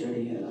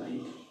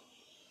ಜಡಿಯಲಾಯಿತು.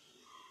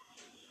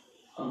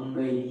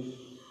 ಅಂಗೈ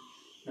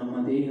ನಮ್ಮ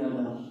ದೇಹದ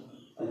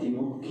ಅತಿ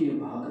ಮುಖ್ಯ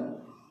ಭಾಗ,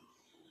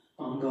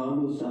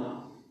 ಅಂಗಾಲು ಸಹ.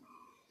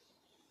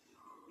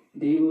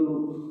 ದೇವರು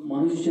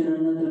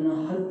ಮನುಷ್ಯನನ್ನು ತನ್ನ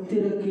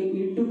ಹತ್ತಿರಕ್ಕೆ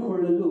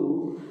ಇಟ್ಟುಕೊಳ್ಳಲು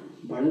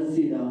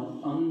ಬಳಸಿದ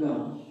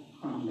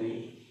ಅಂಗೈ.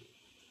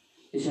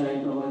 ಯೆಶಾಯ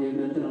ಪ್ರವಾದಿಯ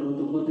ಗ್ರಂಥ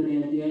 49ನೇ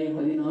ಅಧ್ಯಾಯ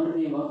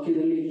 16ನೇ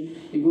ವಾಕ್ಯದಲ್ಲಿ,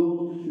 ಇಗೋ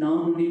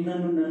ನಾನು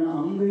ನಿನ್ನನ್ನು ನನ್ನ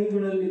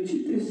ಅಂಗೈಗಳಲ್ಲಿ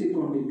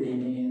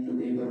ಚಿತ್ರಿಸಿಕೊಂಡಿದ್ದೇನೆ ಎಂದು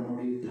ದೇವರು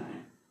ನುಡಿಯುತ್ತಾರೆ.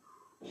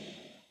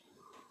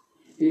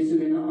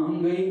 ಯೇಸುವಿನ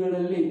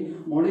ಅಂಗೈಗಳಲ್ಲಿ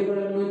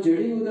ಮೊಳೆಗಳನ್ನು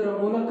ಜಡಿಯುವುದರ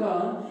ಮೂಲಕ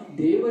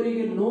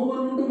ದೇವರಿಗೆ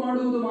ನೋವನ್ನುಂಟು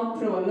ಮಾಡುವುದು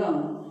ಮಾತ್ರವಲ್ಲ,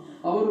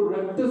 ಅವರು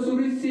ರಕ್ತ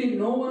ಸುರಿಸಿ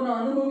ನೋವನ್ನು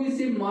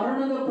ಅನುಭವಿಸಿ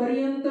ಮರಣದ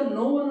ಪರ್ಯಂತ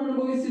ನೋವನ್ನು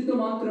ಅನುಭವಿಸಿದ್ದು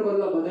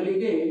ಮಾತ್ರವಲ್ಲ,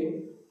 ಬದಲಿಗೆ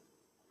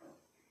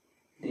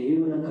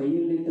ದೇವರ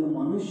ಕೈಯಲ್ಲಿದ್ದ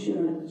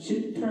ಮನುಷ್ಯನ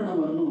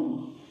ಚಿತ್ರಣವನ್ನು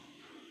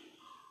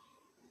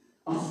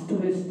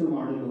ಅಸ್ತವ್ಯಸ್ತ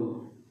ಮಾಡಲು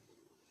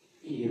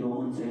ಈ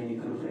ರೋಮನ್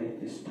ಸೈನಿಕರು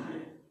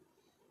ಪ್ರಯತ್ನಿಸುತ್ತಾರೆ.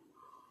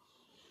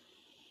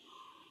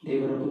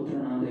 ದೇವರ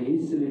ಪುತ್ರನಾದ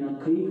ಯೇಸುವಿನ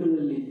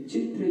ಕೈಗಳಲ್ಲಿ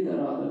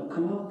ಚಿತ್ರಿತರಾದ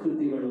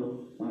ಕಲಾಕೃತಿಗಳು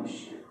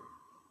ಮನುಷ್ಯ.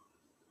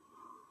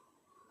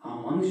 ಆ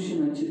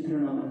ಮನುಷ್ಯನ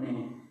ಚಿತ್ರಣವನ್ನೇ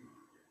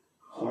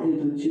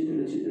ಹೊಡೆದು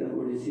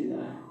ಚಿತ್ರಗೊಳಿಸಿದ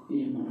ಈ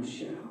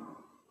ಮನುಷ್ಯ.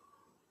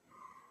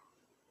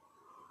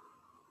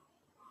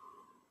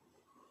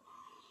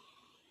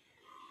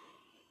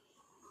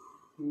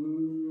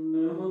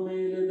 ನಮ್ಮ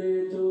ಮೇಲೆ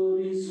ದಯೆ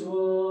ತೋರಿ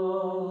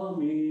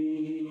ಸ್ವಾಮಿ,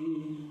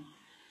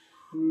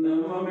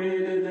 ನಮ್ಮ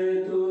ಮೇಲೆ ದಯೆ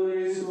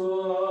ತೋರಿ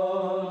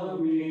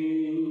ಸ್ವಾಮಿ.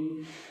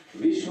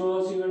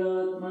 ವಿಶ್ವಾಸಿಗಳ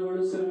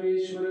ಆತ್ಮಗಳು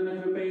ಸರ್ವೇಶ್ವರನ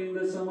ಕೃಪೆಯಿಂದ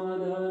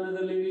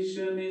ಸಮಾಧಾನದಲ್ಲಿ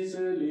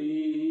ವಿಶ್ರಮಿಸಲಿ.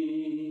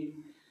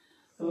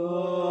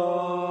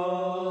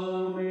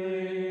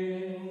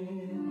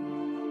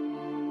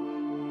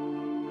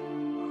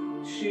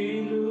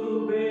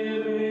 ಶಿಲುಬೆ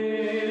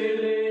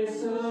ಮೇಲೆ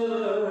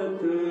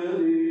ಸತ್ತರೇಸು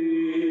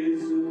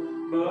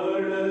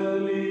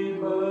ಬಳಲಿ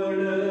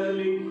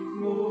ಬಳಲಿ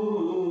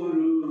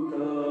 3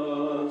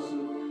 ತಾಸು.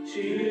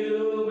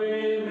 ಶಿಲುಬೆ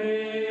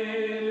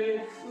ಮೇಲೆ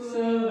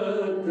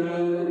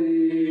ಸತ್ತರೇಸು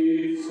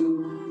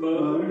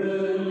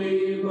ಬಳಲಿ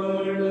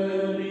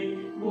ಬಳಲಿ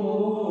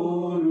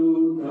 3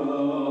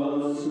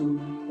 ತಾಸು.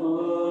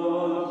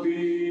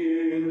 ಪಾಪಿಯನಾಗಿ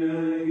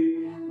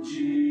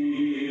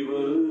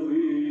ಜೀವವಿತ್ತು.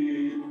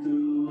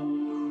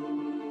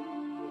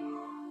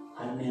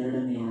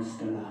 12ನೇ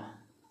ಸ್ಥಳ,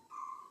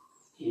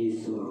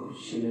 ಯೇಸು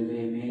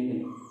ಶಿಲುಬೆ ಮೇಲೆ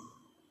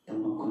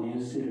ತಮ್ಮ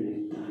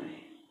ಕೊನೆಯುಸಿರೆಳೆಯುತ್ತಾರೆ.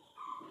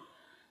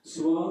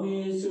 ಸ್ವಾಮಿ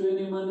ಯೇಸುವೆ,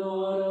 ನಿಮ್ಮನ್ನು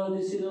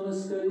ಆರಾಧಿಸಿ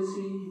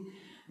ನಮಸ್ಕರಿಸಿ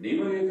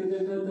ನಿಮಗೆ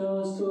ಕೃತಜ್ಞತಾ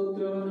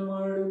ಸ್ತೋತ್ರವನ್ನು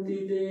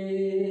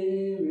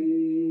ಮಾಡುತ್ತಿದ್ದೇವೆ.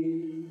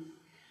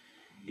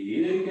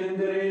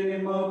 ಏಕೆಂದರೆ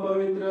ನಿಮ್ಮ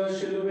ಪವಿತ್ರ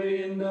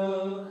ಶಿಲುಬೆಯಿಂದ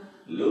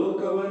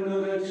ಲೋಕವನ್ನು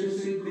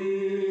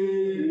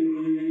ರಕ್ಷಿಸಿದ್ದೀರಿ.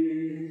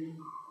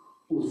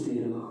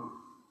 ಉಸಿರು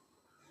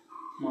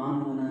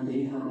ಮಾನವನ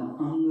ದೇಹದ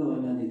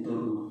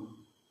ಅಂಗವಲ್ಲದಿದ್ದರೂ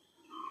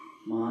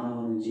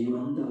ಮಾನವನು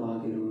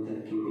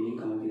ಜೀವಂತವಾಗಿರುವುದಕ್ಕೆ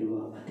ಬೇಕಾಗಿರುವ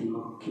ಅತಿ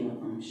ಮುಖ್ಯ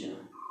ಅಂಶ.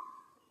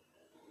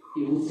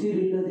 ಈ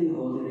ಉಸಿರಿಲ್ಲದೆ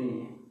ಹೋದರೆ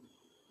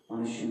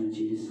ಮನುಷ್ಯನು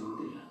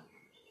ಜೀವಿಸುವುದಿಲ್ಲ.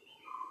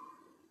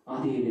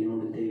 ಆದಿಯಲ್ಲಿ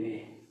ನೋಡುತ್ತೇವೆ,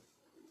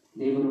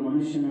 ದೇವರು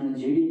ಮನುಷ್ಯನನ್ನು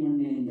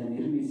ಜೇಡಿಮಣ್ಣಿನಿಂದ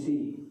ನಿರ್ಮಿಸಿ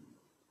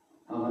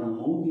ಅವನ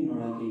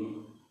ಮೂಗಿನೊಳಗೆ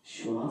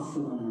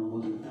ಶ್ವಾಸವನ್ನು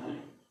ಊದುತ್ತಾರೆ.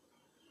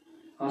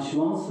 ಆ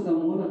ಶ್ವಾಸದ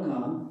ಮೂಲಕ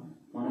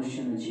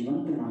ಮನುಷ್ಯನು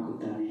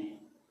ಜೀವಂತನಾಗುತ್ತಾನೆ.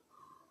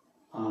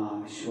 ಆ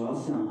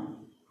ಶ್ವಾಸ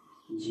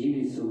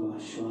ಜೀವಿಸುವ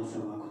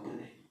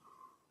ಶ್ವಾಸವಾಗುತ್ತದೆ.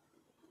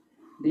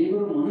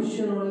 ದೇವರು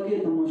ಮನುಷ್ಯನೊಳಗೆ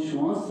ತಮ್ಮ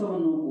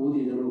ಶ್ವಾಸವನ್ನು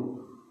ಊದಿದರು.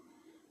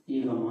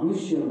 ಈಗ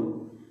ಮನುಷ್ಯರು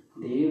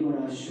ದೇವರ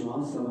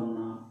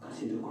ಶ್ವಾಸವನ್ನು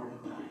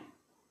ಕಸಿದುಕೊಳ್ಳುತ್ತಾರೆ.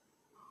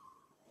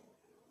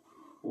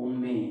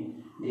 ಒಮ್ಮೆ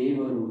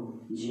ದೇವರು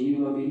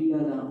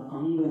ಜೀವವಿಲ್ಲದ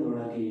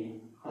ಅಂಗದೊಳಗೆ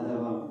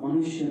ಅಥವಾ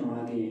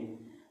ಮನುಷ್ಯನೊಳಗೆ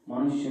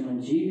ಮನುಷ್ಯನು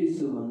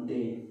ಜೀವಿಸುವಂತೆ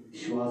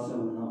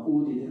ಶ್ವಾಸವನ್ನು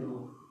ಊದಿದರು.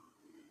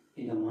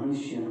 ಈಗ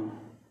ಮನುಷ್ಯನು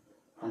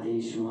ಅದೇ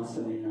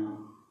ಶ್ವಾಸವನ್ನು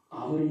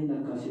ಅವರಿಂದ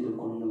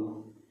ಕಸಿದುಕೊಂಡು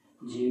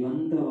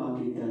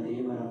ಜೀವಂತವಾಗಿದ್ದ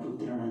ದೇವರ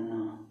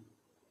ಪುತ್ರನನ್ನು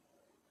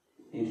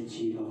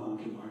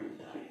ನಿರ್ಜೀವವಾಗಿ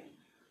ಮಾಡಿದ್ದಾರೆ.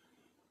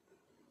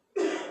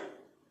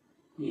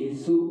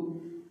 ಯೇಸು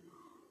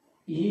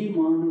ಈ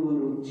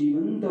ಮಾನವರು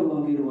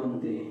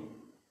ಜೀವಂತವಾಗಿರುವಂತೆ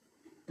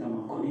ತಮ್ಮ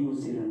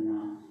ಕೊನೆಯುಸಿರನ್ನು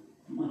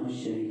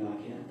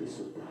ಮನುಷ್ಯರಿಗಾಗಿ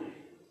ಅರ್ಪಿಸುತ್ತಾರೆ.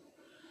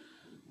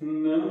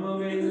 ನಮ್ಮ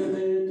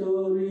ಮೇಲೆ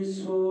ತೋರಿ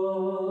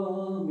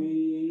ಸ್ವಾಮಿ,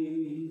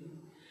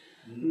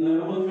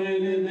 ನಮ್ಮ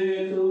ಮೇಲೆ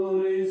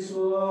ತೋರಿ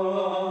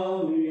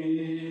ಸ್ವಾಮಿ.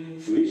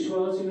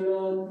 ವಿಶ್ವಾಸಿಗಳ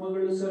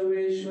ಆತ್ಮಗಳು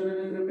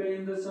ಸರ್ವೇಶ್ವರನ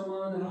ಕೃಪೆಯಿಂದ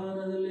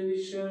ಸಮಾಧಾನದಲ್ಲಿ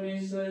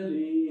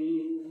ವಿಶ್ರಮಿಸಲಿ.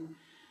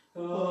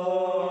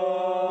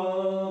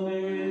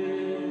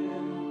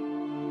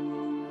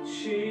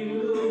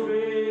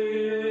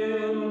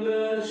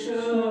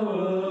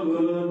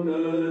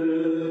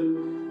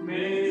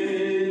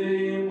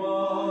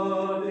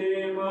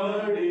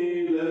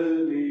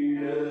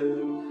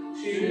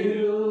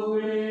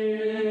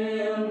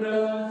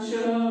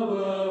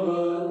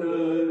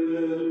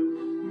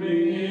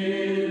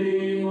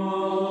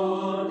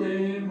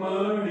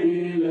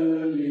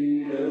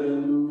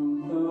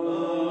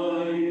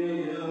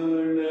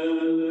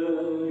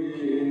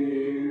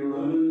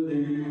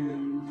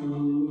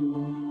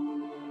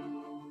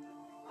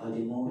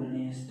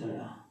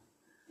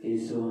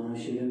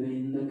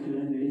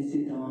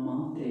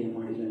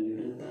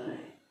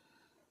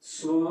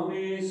 ಸ್ವಾಮಿ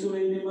ಯೇಸುವೆ,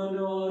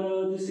 ನಿಮ್ಮನ್ನು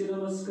ಆರಾಧಿಸಿ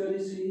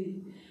ನಮಸ್ಕರಿಸಿ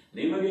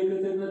ನಿಮಗೆ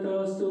ಕೃತಜ್ಞತಾ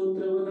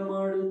ಸ್ತೋತ್ರವನ್ನು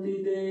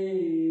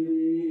ಮಾಡುತ್ತಿದ್ದೇವೆ.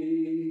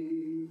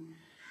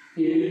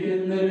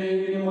 ಏಕೆಂದರೆ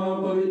ನಿಮ್ಮ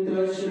ಪವಿತ್ರ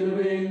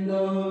ಶಿಲುಬೆಯಿಂದ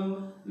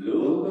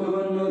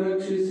ಲೋಕವನ್ನು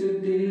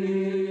ರಕ್ಷಿಸಿದ್ದೀರಿ.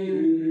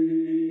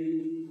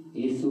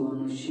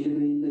 ಯೇಸುವನ್ನು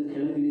ಶಿಲುಬೆಯಿಂದ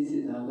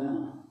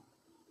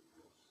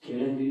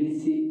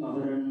ಕೆಳಗಿಳಿಸಿ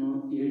ಅವರನ್ನು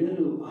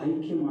ಇಡಲು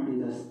ಆಯ್ಕೆ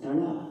ಮಾಡಿದ ಸ್ಥಳ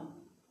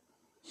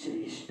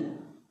ಶ್ರೇಷ್ಠ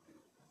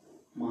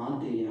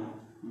ಮಾತೆಯ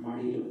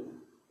ಮಡಿಲು.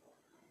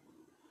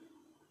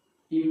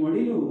 ಈ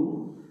ಮಡಿಲು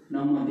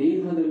ನಮ್ಮ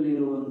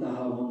ದೇಹದಲ್ಲಿರುವಂತಹ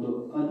ಒಂದು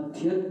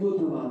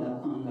ಅತ್ಯದ್ಭುತವಾದ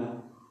ಅಂಗ.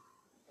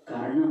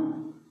 ಕಾರಣ,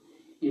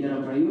 ಇದರ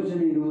ಪ್ರಯೋಜನ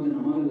ಇರುವುದು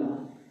ನಮಗಲ್ಲ,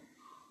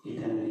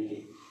 ಇತರರಿಗೆ.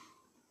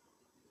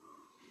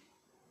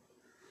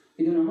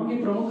 ಇದು ನಮಗೆ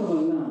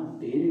ಪ್ರಮುಖವಲ್ಲ,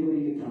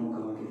 ಬೇರೆಯವರಿಗೆ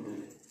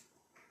ಪ್ರಮುಖವಾಗಿರುತ್ತದೆ.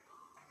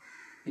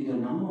 ಇದು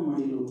ನಮ್ಮ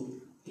ಮಡಿಲು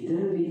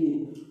ಇತರರಿಗೆ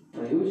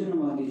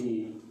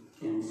ಪ್ರಯೋಜನವಾಗಿದೆಯೇ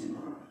ಎನಿಸಿ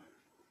ನೋಡೋಣ.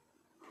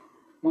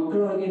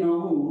 ಮಕ್ಕಳಾಗಿ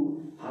ನಾವು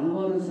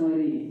ಹಲವಾರು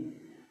ಸಾರಿ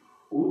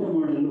ಊಟ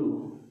ಮಾಡಲು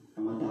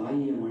ನಮ್ಮ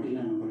ತಾಯಿಯ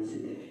ಮಡಿಲನ್ನು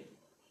ಬಳಸಿದ್ದೇವೆ.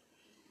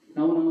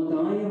 ನಾವು ನಮ್ಮ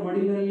ತಾಯಿಯ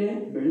ಮಡಿಲಲ್ಲೇ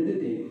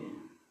ಬೆಳೆದಿದ್ದೇವೆ.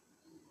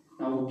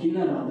 ನಾವು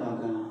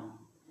ಕಿನ್ನರಾದಾಗ,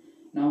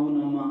 ನಾವು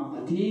ನಮ್ಮ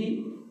ಅತೀ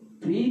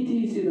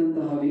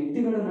ಪ್ರೀತಿಸಿದಂತಹ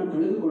ವ್ಯಕ್ತಿಗಳನ್ನು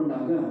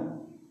ಕಳೆದುಕೊಂಡಾಗ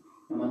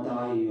ನಮ್ಮ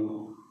ತಾಯಿಯೋ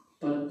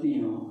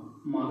ಪತ್ನಿಯೋ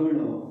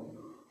ಮಗಳೋ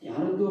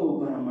ಯಾರದ್ದೋ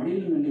ಒಬ್ಬರ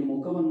ಮಡಿಲಿನಲ್ಲಿ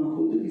ಮುಖವನ್ನು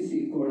ಹುದುಗಿಸಿ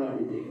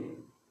ಗೋಳಾಡಿದ್ದೇವೆ.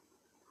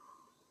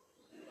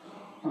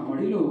 ಆ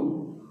ಮಡಿಲು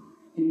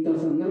ಇಂಥ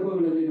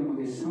ಸಂದರ್ಭಗಳಲ್ಲಿ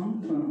ನಮಗೆ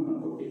ಸಾಂತ್ವನವನ್ನು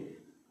ಕೊಟ್ಟಿದೆ.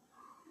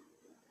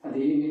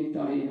 ಅದೇ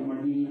ತಾಯಿಯ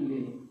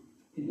ಮಡಿಲಿನಲ್ಲಿ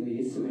ಇಂದು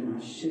ಯೇಸುವಿನ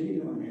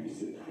ಶರೀರವನ್ನು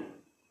ಇರಿಸಿದ್ದಾರೆ.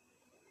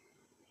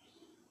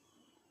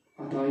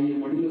 ಆ ತಾಯಿಯ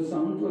ಮಡಿಲು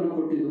ಸಾಂತ್ವನ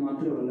ಕೊಟ್ಟಿದ್ದು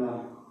ಮಾತ್ರವಲ್ಲ,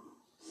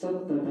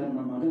 ಸತ್ತ ತನ್ನ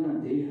ಮಗನ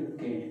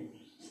ದೇಹಕ್ಕೆ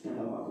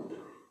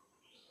ಸ್ಥಳವಾಗುತ್ತದೆ.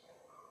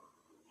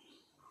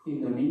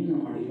 ಇಂದು ನಿನ್ನ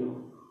ಮಡಿಲು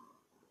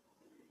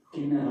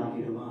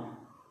ಖಿನ್ನರಾಗಿರುವ,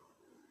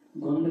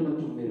 ಗೊಂದಲ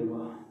ತುಂಬಿರುವ,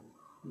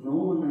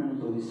 ನೋವನ್ನು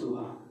ಅನುಭವಿಸುವ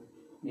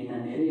ನಿನ್ನ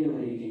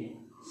ನೆರೆಯವರಿಗೆ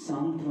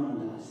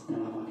ಸಾಂತ್ವನದ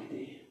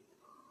ಸ್ಥಳವಾಗಿದೆ.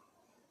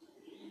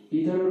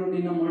 ಇತರರು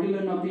ನಿನ್ನ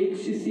ಮಡಿಲನ್ನು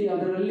ಅಪೇಕ್ಷಿಸಿ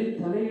ಅದರಲ್ಲಿ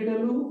ತಲೆ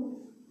ಇಡಲು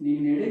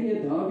ನಿನ್ನೆಡೆಗೆ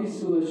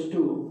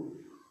ಧಾವಿಸುವಷ್ಟು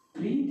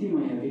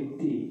ಪ್ರೀತಿಮಯ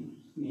ವ್ಯಕ್ತಿ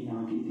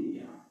ನೀನಾಗಿದ್ದೀಯ.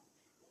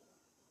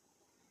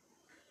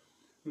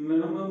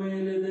 ನಮ್ಮ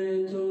ಮೇಲೆ ದಯೆ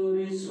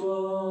ತೋರಿ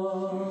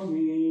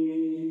ಸ್ವಾಮಿ,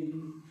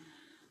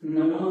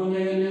 ನಮ್ಮ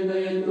ಮೇಲೆ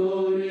ದಯೆ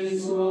ತೋರಿ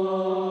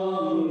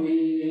ಸ್ವಾಮಿ.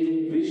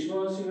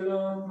 ವಿಶ್ವಾಸಿಗಳ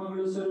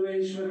ಆತ್ಮಗಳು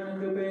ಸರ್ವೇಶ್ವರನ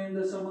ಕೃಪೆಯಿಂದ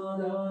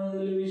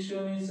ಸಮಾಧಾನದಲ್ಲಿ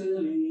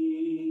ವಿಶ್ರಮಿಸಲಿ.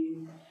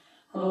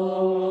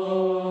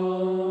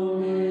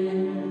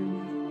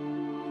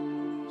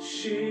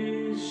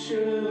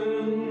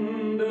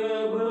 ಶಿಷ್ಯರಿಂದ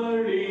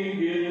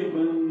ಬಳಿಗೆ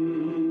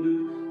ಬಂದು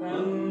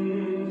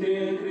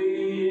ಅಂತ್ಯಕ್ರಿಯೆಯ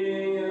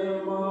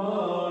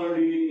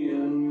ಮಾಡಿ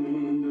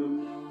ಅಂದು,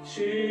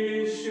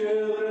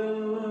 ಶಿಷ್ಯರಿಂದ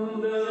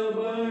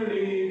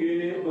ಬಳಿಗೆ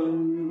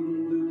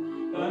ಬಂದು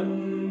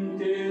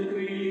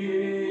ಅಂತ್ಯಕ್ರಿಯೆಯ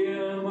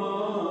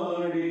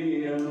ಮಾಡಿ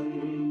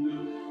ಅಂದು,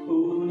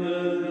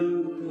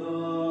 ಪುನರುತ್ಥಾನಕ್ಕೆ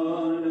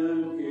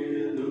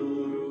ಎದುರು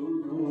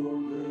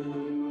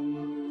ನೋಡಲು.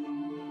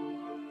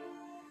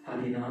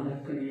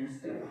 14ನೇ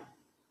ಸ್ಥಳ,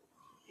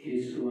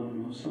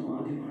 ಯೇಸುವನ್ನು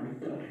ಸಮಾಧಿ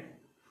ಮಾಡುತ್ತಾರೆ.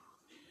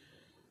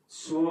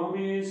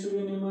 ಸ್ವಾಮಿ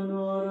ಯೇಸುವೆ, ನಿಮ್ಮನ್ನು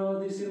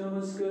ಆರಾಧಿಸಿ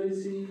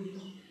ನಮಸ್ಕರಿಸಿ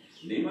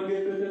ನಿಮಗೆ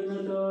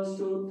ಕೃತಜ್ಞತಾ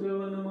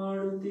ಸ್ತೋತ್ರವನ್ನು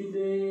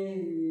ಮಾಡುತ್ತಿದ್ದೇವೆ.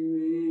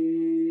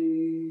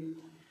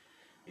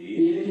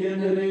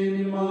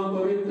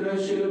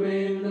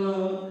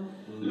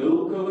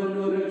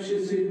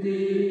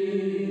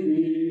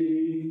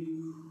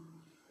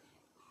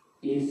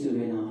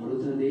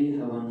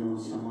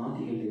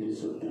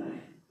 ಸಮಾಧಿಯಲ್ಲಿರಿಸುತ್ತಾರೆ.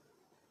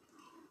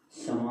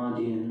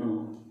 ಸಮಾಧಿಯನ್ನು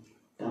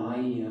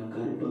ತಾಯಿಯ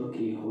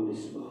ಗರ್ಭಕ್ಕೆ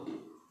ಹೋಲಿಸಬಹುದು.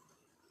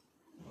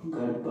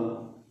 ಗರ್ಭ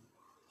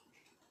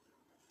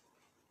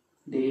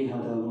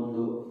ದೇಹದ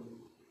ಒಂದು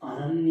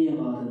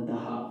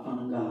ಅನನ್ಯವಾದಂತಹ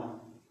ಅಂಗ,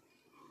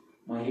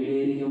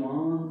 ಮಹಿಳೆಯರಿಗೆ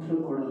ಮಾತ್ರ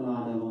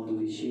ಕೊಡಲಾದ ಒಂದು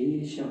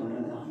ವಿಶೇಷ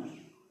ವರದಾನ.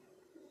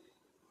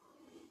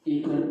 ಈ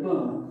ಗರ್ಭ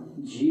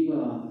ಜೀವ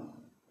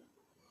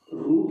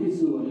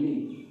ರೂಪಿಸುವಲ್ಲಿ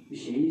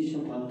ವಿಶೇಷ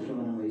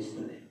ಪಾತ್ರವನ್ನು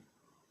ವಹಿಸುತ್ತದೆ.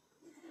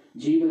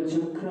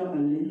 ಜೀವಚಕ್ರ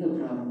ಅಲ್ಲಿಂದ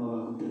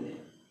ಪ್ರಾರಂಭವಾಗುತ್ತದೆ.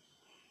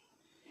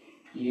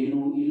 ಏನೂ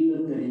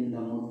ಇಲ್ಲದರಿಂದ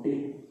ಮೊಟ್ಟೆ,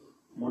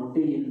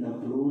 ಮೊಟ್ಟೆಯಿಂದ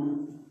ಭ್ರೂಣ,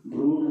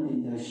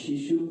 ಭ್ರೂಣದಿಂದ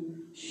ಶಿಶು,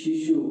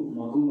 ಶಿಶು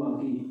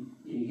ಮಗುವಾಗಿ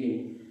ಹೀಗೆ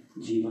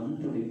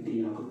ಜೀವಂತ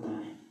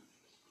ವ್ಯಕ್ತಿಯಾಗುತ್ತಾನೆ.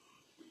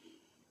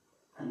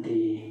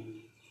 ಅಂತೆಯೇ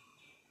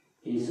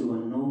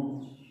ಯೇಸುವನ್ನು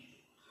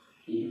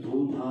ಈ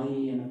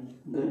ಭೂತಾಯಿಯ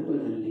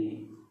ಗರ್ಭದಲ್ಲಿ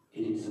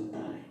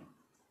ಇರಿಸುತ್ತಾರೆ.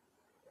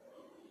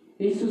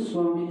 ಯೇಸು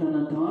ಸ್ವಾಮಿ ತನ್ನ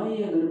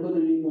ತಾಯಿಯ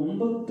ಗರ್ಭದಲ್ಲಿ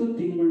 9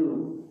 ತಿಂಗಳು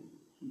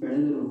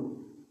ಬೆಳೆದರು.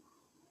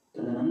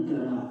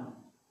 ತದನಂತರ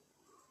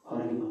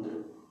ಹೊರಗೆ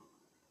ಬಂದರು.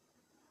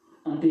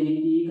 ಅಂತೆಯೇ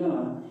ಈಗ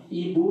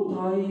ಈ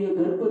ಭೂತಾಯಿಯ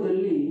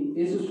ಗರ್ಭದಲ್ಲಿ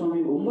ಯೇಸು ಸ್ವಾಮಿ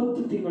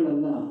 9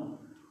 ತಿಂಗಳಲ್ಲ,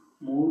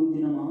 3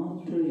 ದಿನ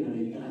ಮಾತ್ರ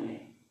ಇರಲಿದ್ದಾರೆ.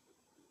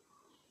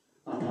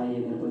 ಆ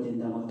ತಾಯಿಯ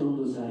ಗರ್ಭದಿಂದ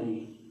ಮತ್ತೊಂದು ಸಾರಿ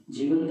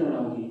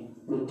ಜೀವಂತರಾಗಿ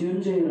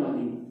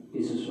ಮೃತ್ಯುಂಜಯರಾಗಿ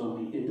ಯೇಸು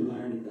ಸ್ವಾಮಿ ಎದ್ದು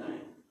ಬರಲಿದ್ದಾರೆ.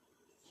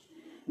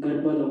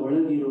 ಗರ್ಭದ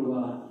ಒಳಗಿರುವ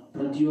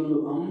ಪ್ರತಿಯೊಂದು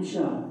ಅಂಶ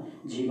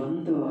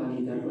ಜೀವಂತವಾಗಿ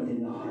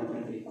ಗರ್ಭದಿಂದ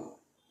ಹೊರಬರಬೇಕು.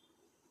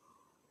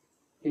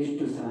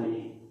 ಎಷ್ಟು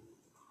ಸಾರಿ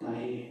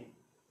ತಾಯಿ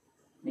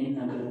ನಿನ್ನ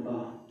ಗರ್ಭ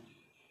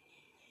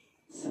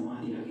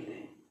ಸಮಾಧಿಯಾಗಿದೆ,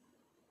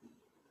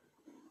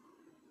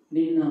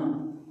 ನಿನ್ನ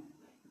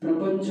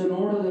ಪ್ರಪಂಚ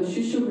ನೋಡದ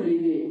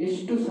ಶಿಶುಗಳಿಗೆ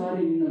ಎಷ್ಟು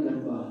ಸಾರಿ ನಿನ್ನ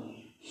ಗರ್ಭ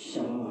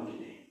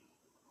ಶವವಾಗಿದೆ,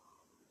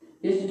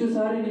 ಎಷ್ಟು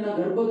ಸಾರಿ ನಿನ್ನ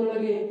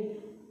ಗರ್ಭದೊಳಗೆ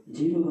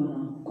ಜೀವವನ್ನು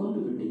ಕೊಂದು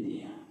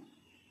ಬಿಟ್ಟಿದ್ದೀಯ.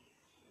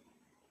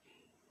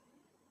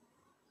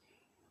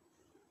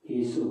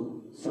 ಯೇಸು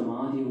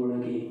ಸಮಾಧಿ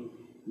ಒಳಗೆ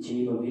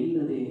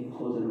ಜೀವವಿಲ್ಲದೆ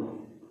ಹೋದರೂ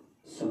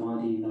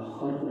ಸಮಾಧಿಯಿಂದ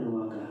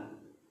ಹೊರಬರುವಾಗ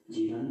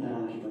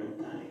ಜೀವಂತರಾಗಿ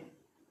ಬರುತ್ತಾರೆ.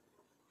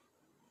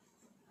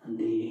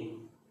 ಅಂತೆಯೇ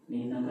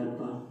ನಿನ್ನ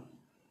ಗರ್ಭ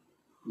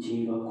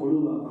ಜೀವ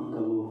ಕೊಡುವ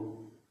ಅಂಗವು,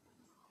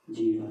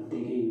 ಜೀವ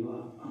ತೆಗೆಯುವ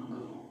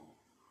ಅಂಗವು.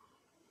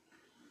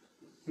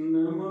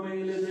 ನಮ್ಮ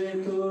ಮೇಲೆ ದಯೆ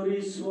ತೋರಿ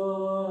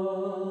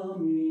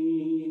ಸ್ವಾಮಿ,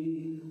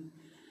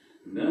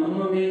 ನಮ್ಮ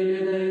ಮೇಲೆ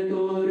ದಯೆ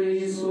ತೋರಿ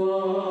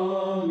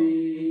ಸ್ವಾಮಿ.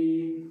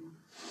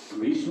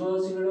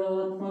 ವಿಶ್ವಾಸಿಗಳ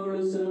ಆತ್ಮಗಳು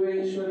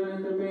ಸರ್ವೇಶ್ವರನ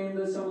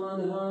ಕೃಪೆಯಿಂದ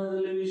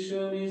ಸಮಾಧಾನದಲ್ಲಿ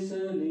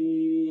ವಿಶ್ರಮಿಸಲಿ.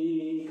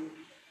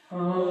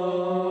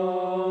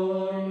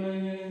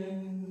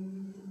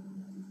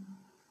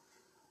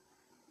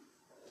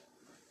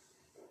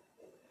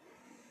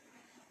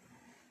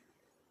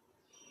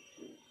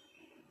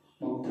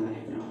 ಮುಕ್ತಾಯ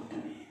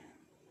ಪ್ರಾರ್ಥನೆ.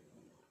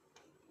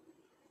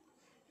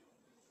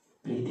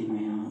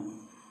 ಪ್ರೀತಿಮಯ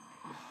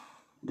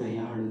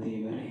ದಯಾಳು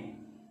ದೇವರೇ,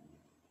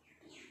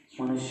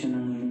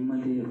 ಮನುಷ್ಯನನ್ನು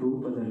ನಿಮ್ಮದೇ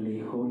ರೂಪದಲ್ಲಿ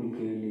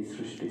ಹೋಲಿಕೆಯಲ್ಲಿ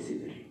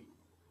ಸೃಷ್ಟಿಸಿದಿರಿ.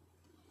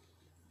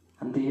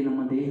 ಅಂತೆಯೇ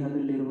ನಮ್ಮ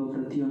ದೇಹದಲ್ಲಿರುವ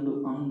ಪ್ರತಿಯೊಂದು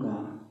ಅಂಗ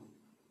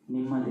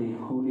ನಿಮ್ಮದೇ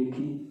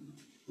ಹೋಲಿಕೆ,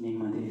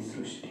 ನಿಮ್ಮದೇ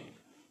ಸೃಷ್ಟಿ.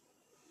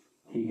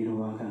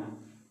 ಹೀಗಿರುವಾಗ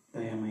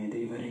ದಯಾಮಯ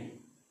ದೇವರೇ,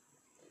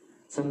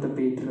 ಸಂತ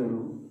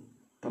ಪೇತ್ರರು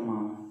ತಮ್ಮ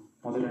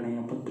ಮೊದಲನೆಯ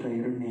ಪತ್ರ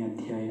 2ನೇ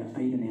ಅಧ್ಯಾಯ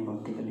 5ನೇ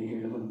ವಾಕ್ಯದಲ್ಲಿ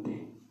ಹೇಳುವಂತೆ,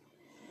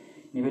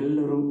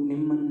 ನೀವೆಲ್ಲರೂ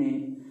ನಿಮ್ಮನ್ನೇ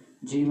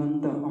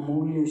ಜೀವಂತ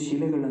ಅಮೂಲ್ಯ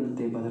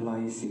ಶಿಲೆಗಳಂತೆ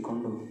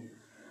ಬದಲಾಯಿಸಿಕೊಂಡು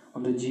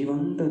ಒಂದು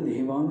ಜೀವಂತ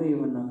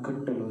ದೇವಾಲಯವನ್ನು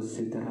ಕಟ್ಟಲು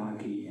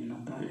ಸಿದ್ಧರಾಗಿ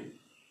ಎನ್ನುತ್ತಾರೆ.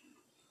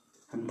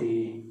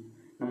 ಅಂತೆಯೇ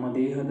ನಮ್ಮ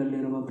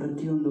ದೇಹದಲ್ಲಿರುವ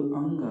ಪ್ರತಿಯೊಂದು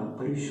ಅಂಗ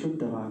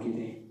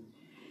ಪರಿಶುದ್ಧವಾಗಿದೆ.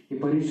 ಈ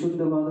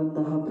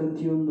ಪರಿಶುದ್ಧವಾದಂತಹ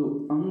ಪ್ರತಿಯೊಂದು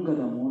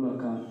ಅಂಗದ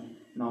ಮೂಲಕ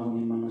ನಾವು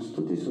ನಿಮ್ಮನ್ನು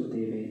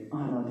ಸ್ತುತಿಸುತ್ತೇವೆ,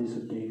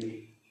 ಆರಾಧಿಸುತ್ತೇವೆ.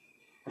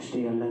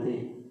 ಅಷ್ಟೇ ಅಲ್ಲದೆ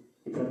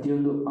ಈ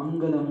ಪ್ರತಿಯೊಂದು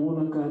ಅಂಗದ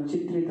ಮೂಲಕ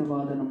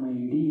ಚಿತ್ರಿತವಾದ ನಮ್ಮ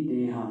ಇಡೀ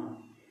ದೇಹ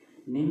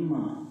ನಿಮ್ಮ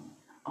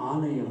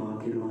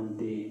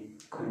ಆಲಯವಾಗಿರುವಂತೆ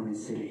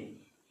ಕರುಣಿಸಿರಿ.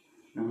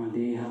 ನಮ್ಮ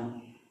ದೇಹ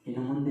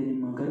ಇನ್ನು ಮುಂದೆ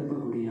ನಿಮ್ಮ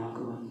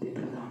ಗರ್ಭಗುಡಿಯಾಗುವಂತೆ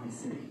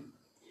ಪ್ರಧಾನಿಸಿರಿ.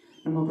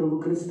 ನಮ್ಮ ಪ್ರಭು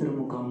ಕ್ರಿಸ್ತರ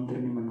ಮುಖಾಂತರ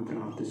ನಿಮ್ಮನ್ನು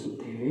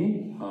ಪ್ರಾರ್ಥಿಸುತ್ತೇವೆ.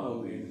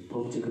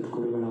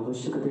 ಜಗದ್ಗುರುಗಳ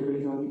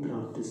ಅವಶ್ಯಕತೆಗಳಿಗಾಗಿ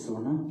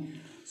ಪ್ರಾರ್ಥಿಸೋಣ.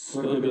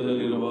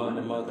 ಸ್ವರ್ಗದಲ್ಲಿರುವ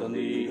ನಮ್ಮ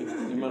ತಂದೆಯೇ,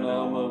 ನಿಮ್ಮ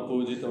ನಾಮ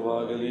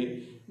ಪೂಜಿತವಾಗಲಿ,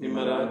 ನಿಮ್ಮ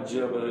ರಾಜ್ಯ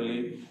ಬರಲಿ,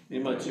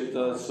 ನಿಮ್ಮ ಚಿತ್ತ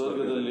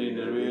ಸ್ವರ್ಗದಲ್ಲಿ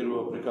ನೆರವೇರುವ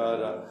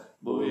ಪ್ರಕಾರ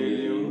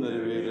ಭೂಮಿಯಲ್ಲಿಯೂ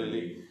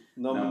ನೆರವೇರಲಿ.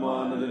 ನಮ್ಮ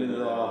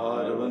ಅನುದಿನದ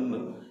ಆಹಾರವನ್ನು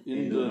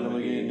ಇಂದು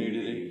ನಮಗೆ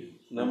ನೀಡಿರಿ.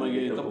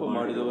 ನಮಗೆ ತಪ್ಪು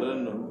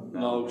ಮಾಡಿದವರನ್ನು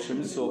ನಾವು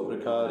ಕ್ಷಮಿಸುವ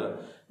ಪ್ರಕಾರ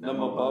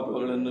ನಮ್ಮ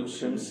ಪಾಪಗಳನ್ನು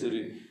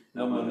ಕ್ಷಮಿಸಿರಿ.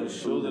 ನಮ್ಮನ್ನು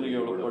ಶೋಧನೆಗೆ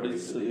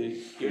ಒಳಪಡಿಸದೆ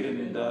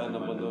ಕೇಡಿನಿಂದ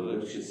ನಮ್ಮನ್ನು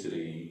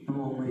ರಕ್ಷಿಸಿರಿ.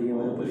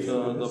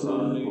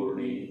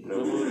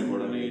 ಪ್ರಭು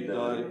ನಿಮ್ಮೊಡನೆ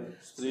ಇದ್ದಾರೆ,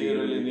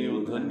 ಸ್ತ್ರೀಯರಲ್ಲಿ ನೀವು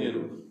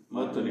ಧನ್ಯರು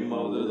ಮತ್ತು ನಿಮ್ಮ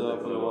ಉದರದ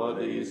ಫಲವಾದ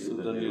ಯೇಸು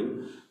ಧನ್ಯರು.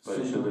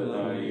 ಪರಿಶುದ್ಧ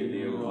ತಾಯಿಯೇ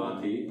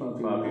ದೇವಮಾತೆ,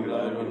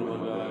 ಪಾಪಿಗಳಾಗಿರುವ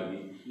ನಮಗಾಗಿ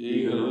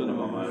ಈಗಲೂ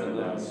ನಮ್ಮ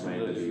ಮರಣದ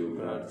ಸಮಯದಲ್ಲಿಯೂ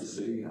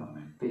ಪ್ರಾರ್ಥಿಸಿರಿ.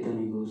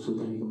 ಪಿತನಿಗೂ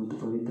ಸುತನಿಗೂ ಮತ್ತು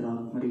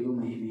ಪವಿತ್ರಾತ್ಮರಿಗೂ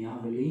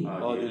ಮಹಿಮೆಯಾಗಲಿ,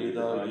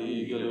 ಆದಿಯಾಗಿ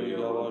ಈಗಲೂ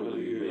ಯಾವಾಗಲೂ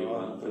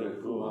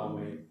ಯುಗಾಂತರಕ್ಕೂ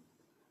amen.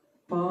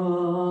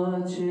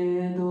 Pace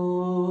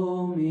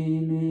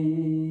Domine,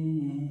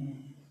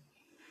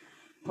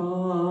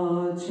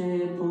 pace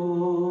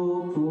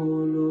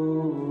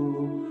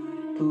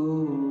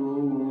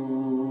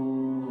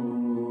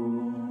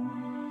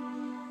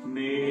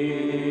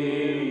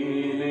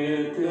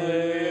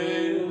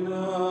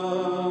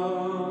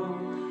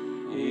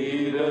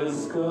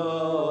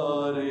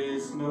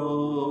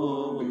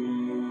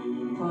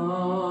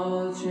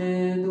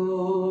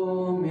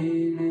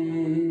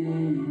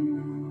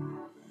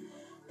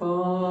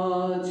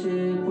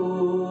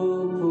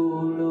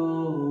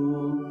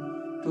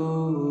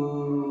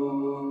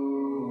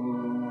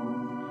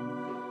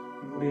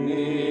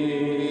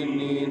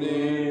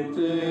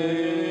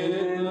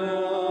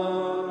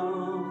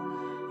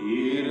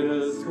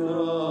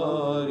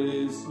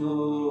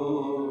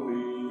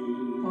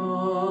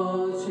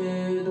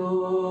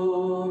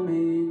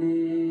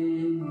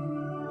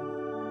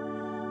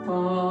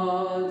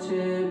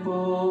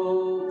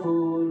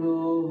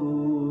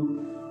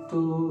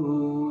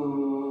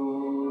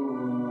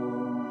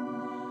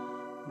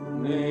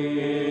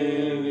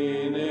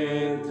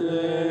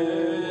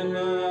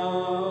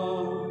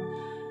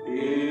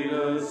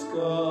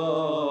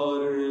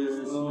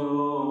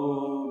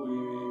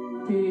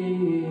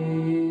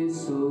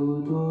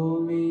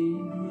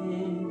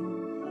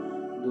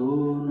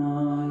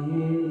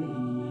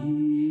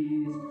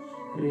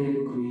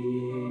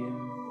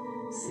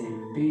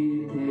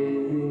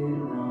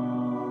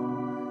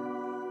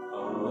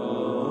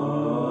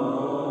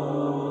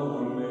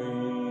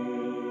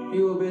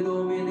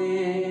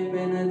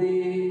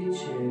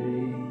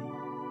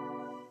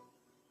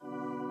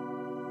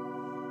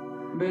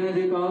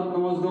Benedicat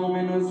nos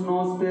Dominus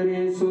noster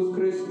Iesus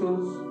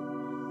Christus,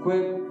 quae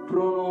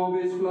pro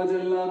nobis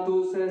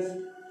flagellatus est,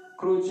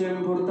 crucem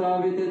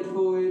portavit et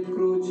fuit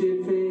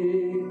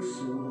crucifixus.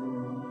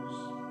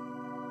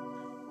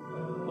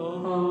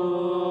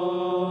 Amen.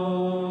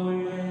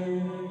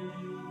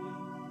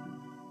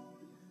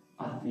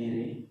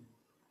 ಆತ್ಮೀಯರೇ,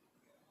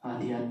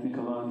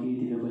 ಆಧ್ಯಾತ್ಮಿಕವಾಗಿ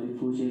ದಿವ್ಯಬಲಿ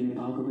ಪೂಜೆಯಲ್ಲಿ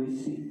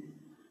ಭಾಗವಹಿಸಿ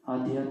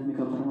ಆಧ್ಯಾತ್ಮಿಕ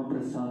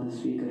ಪರಮಪ್ರಸಾದ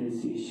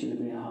ಸ್ವೀಕರಿಸಿ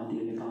ಶಿಲುಬೆಯ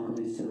ಹಾದಿಯಲ್ಲಿ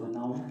ಭಾಗವಹಿಸಿರುವ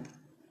ನಾವು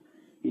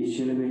ಈ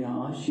ಶಿಲುಬೆಯ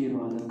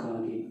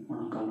ಆಶೀರ್ವಾದಕ್ಕಾಗಿ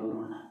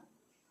ಮೊಣಕಾಲೂರೋಣ.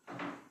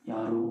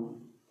 ಯಾರು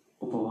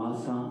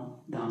ಉಪವಾಸ,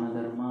 ದಾನ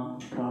ಧರ್ಮ,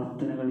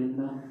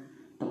 ಪ್ರಾರ್ಥನೆಗಳಿಂದ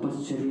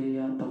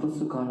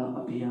ತಪಸ್ಸು ಕಾಲ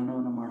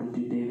ಅಭಿಯಾನವನ್ನು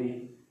ಮಾಡುತ್ತಿದ್ದೇವೆ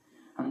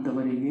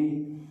ಅಂಥವರಿಗೆ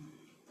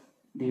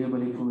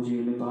ದಿವ್ಯಬಲಿ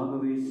ಪೂಜೆಯಲ್ಲಿ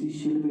ಭಾಗವಹಿಸಿ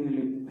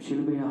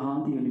ಶಿಲುಬೆಯ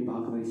ಹಾದಿಯಲ್ಲಿ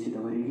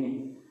ಭಾಗವಹಿಸಿದವರಿಗೆ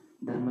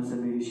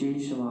ಧರ್ಮಸಭೆ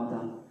ವಿಶೇಷವಾದ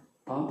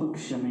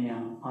ಪಾಪಕ್ಷಮೆಯ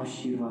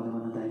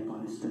ಆಶೀರ್ವಾದವನ್ನು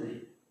ದಯಪಾಲಿಸುತ್ತದೆ.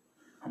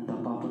 ಅಂಥ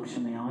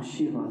ಪಾಪಕ್ಷಮೆಯ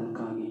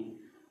ಆಶೀರ್ವಾದಕ್ಕಾಗಿ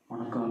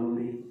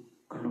ಮೊಣಕಾಲೂರಿ,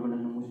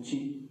 ಕಣ್ಣುಗಳನ್ನು ಮುಚ್ಚಿ,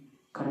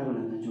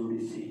 ಕರಗಳನ್ನು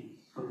ಜೋಡಿಸಿ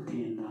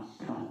ಭಕ್ತಿಯಿಂದ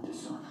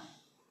ಪ್ರಾರ್ಥಿಸೋಣ.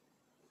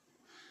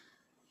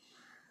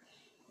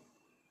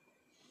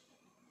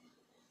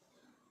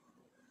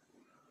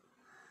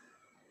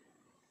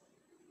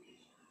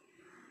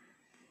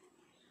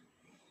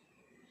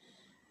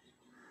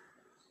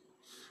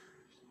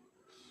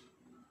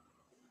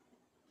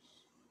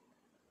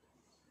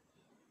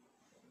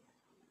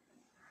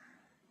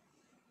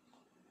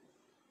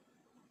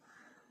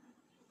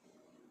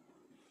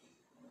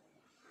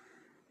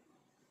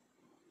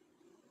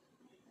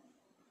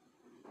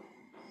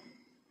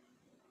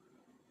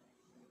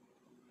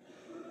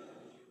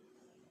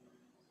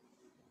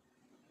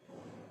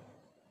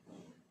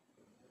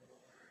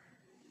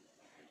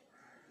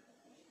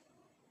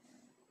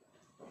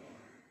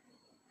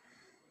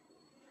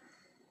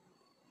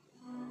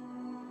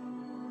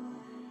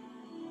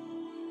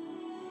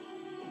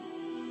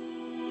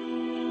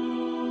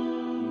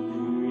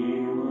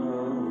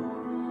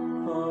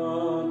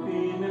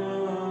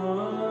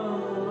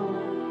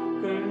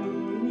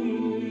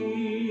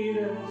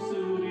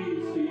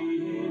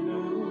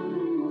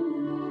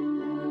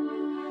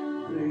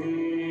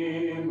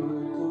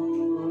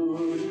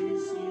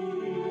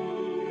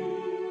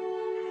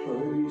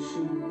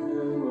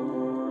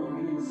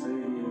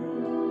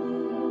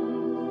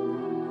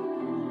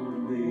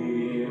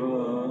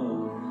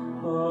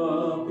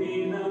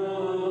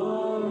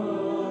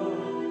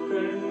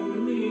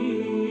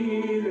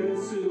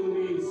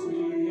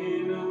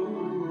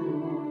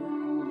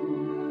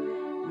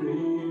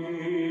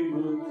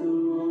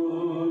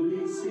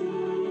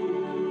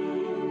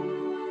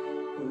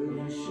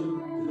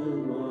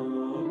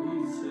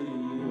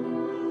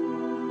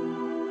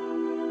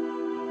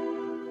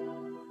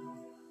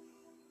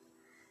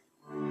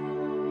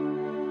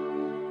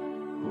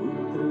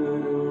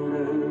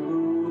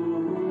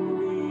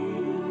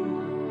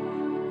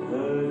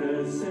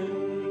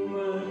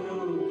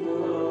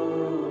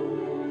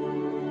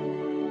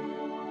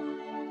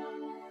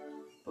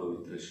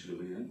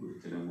 ಶಿಲುಬೆಯ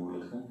ಗುರುತಿನ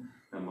ಮೂಲಕ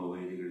ನಮ್ಮ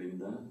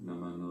ವೈರಿಗಳಿಂದ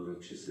ನಮ್ಮನ್ನು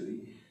ರಕ್ಷಿಸಿರಿ.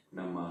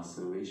 ನಮ್ಮ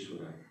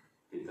ಸರ್ವೇಶ್ವರ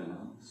ಪಿತನ,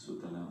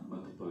 ಸುತನ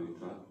ಮತ್ತು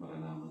ಪವಿತ್ರಾತ್ಮರ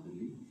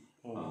ನಾಮದಲ್ಲಿ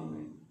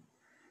ಆಮೆನ್.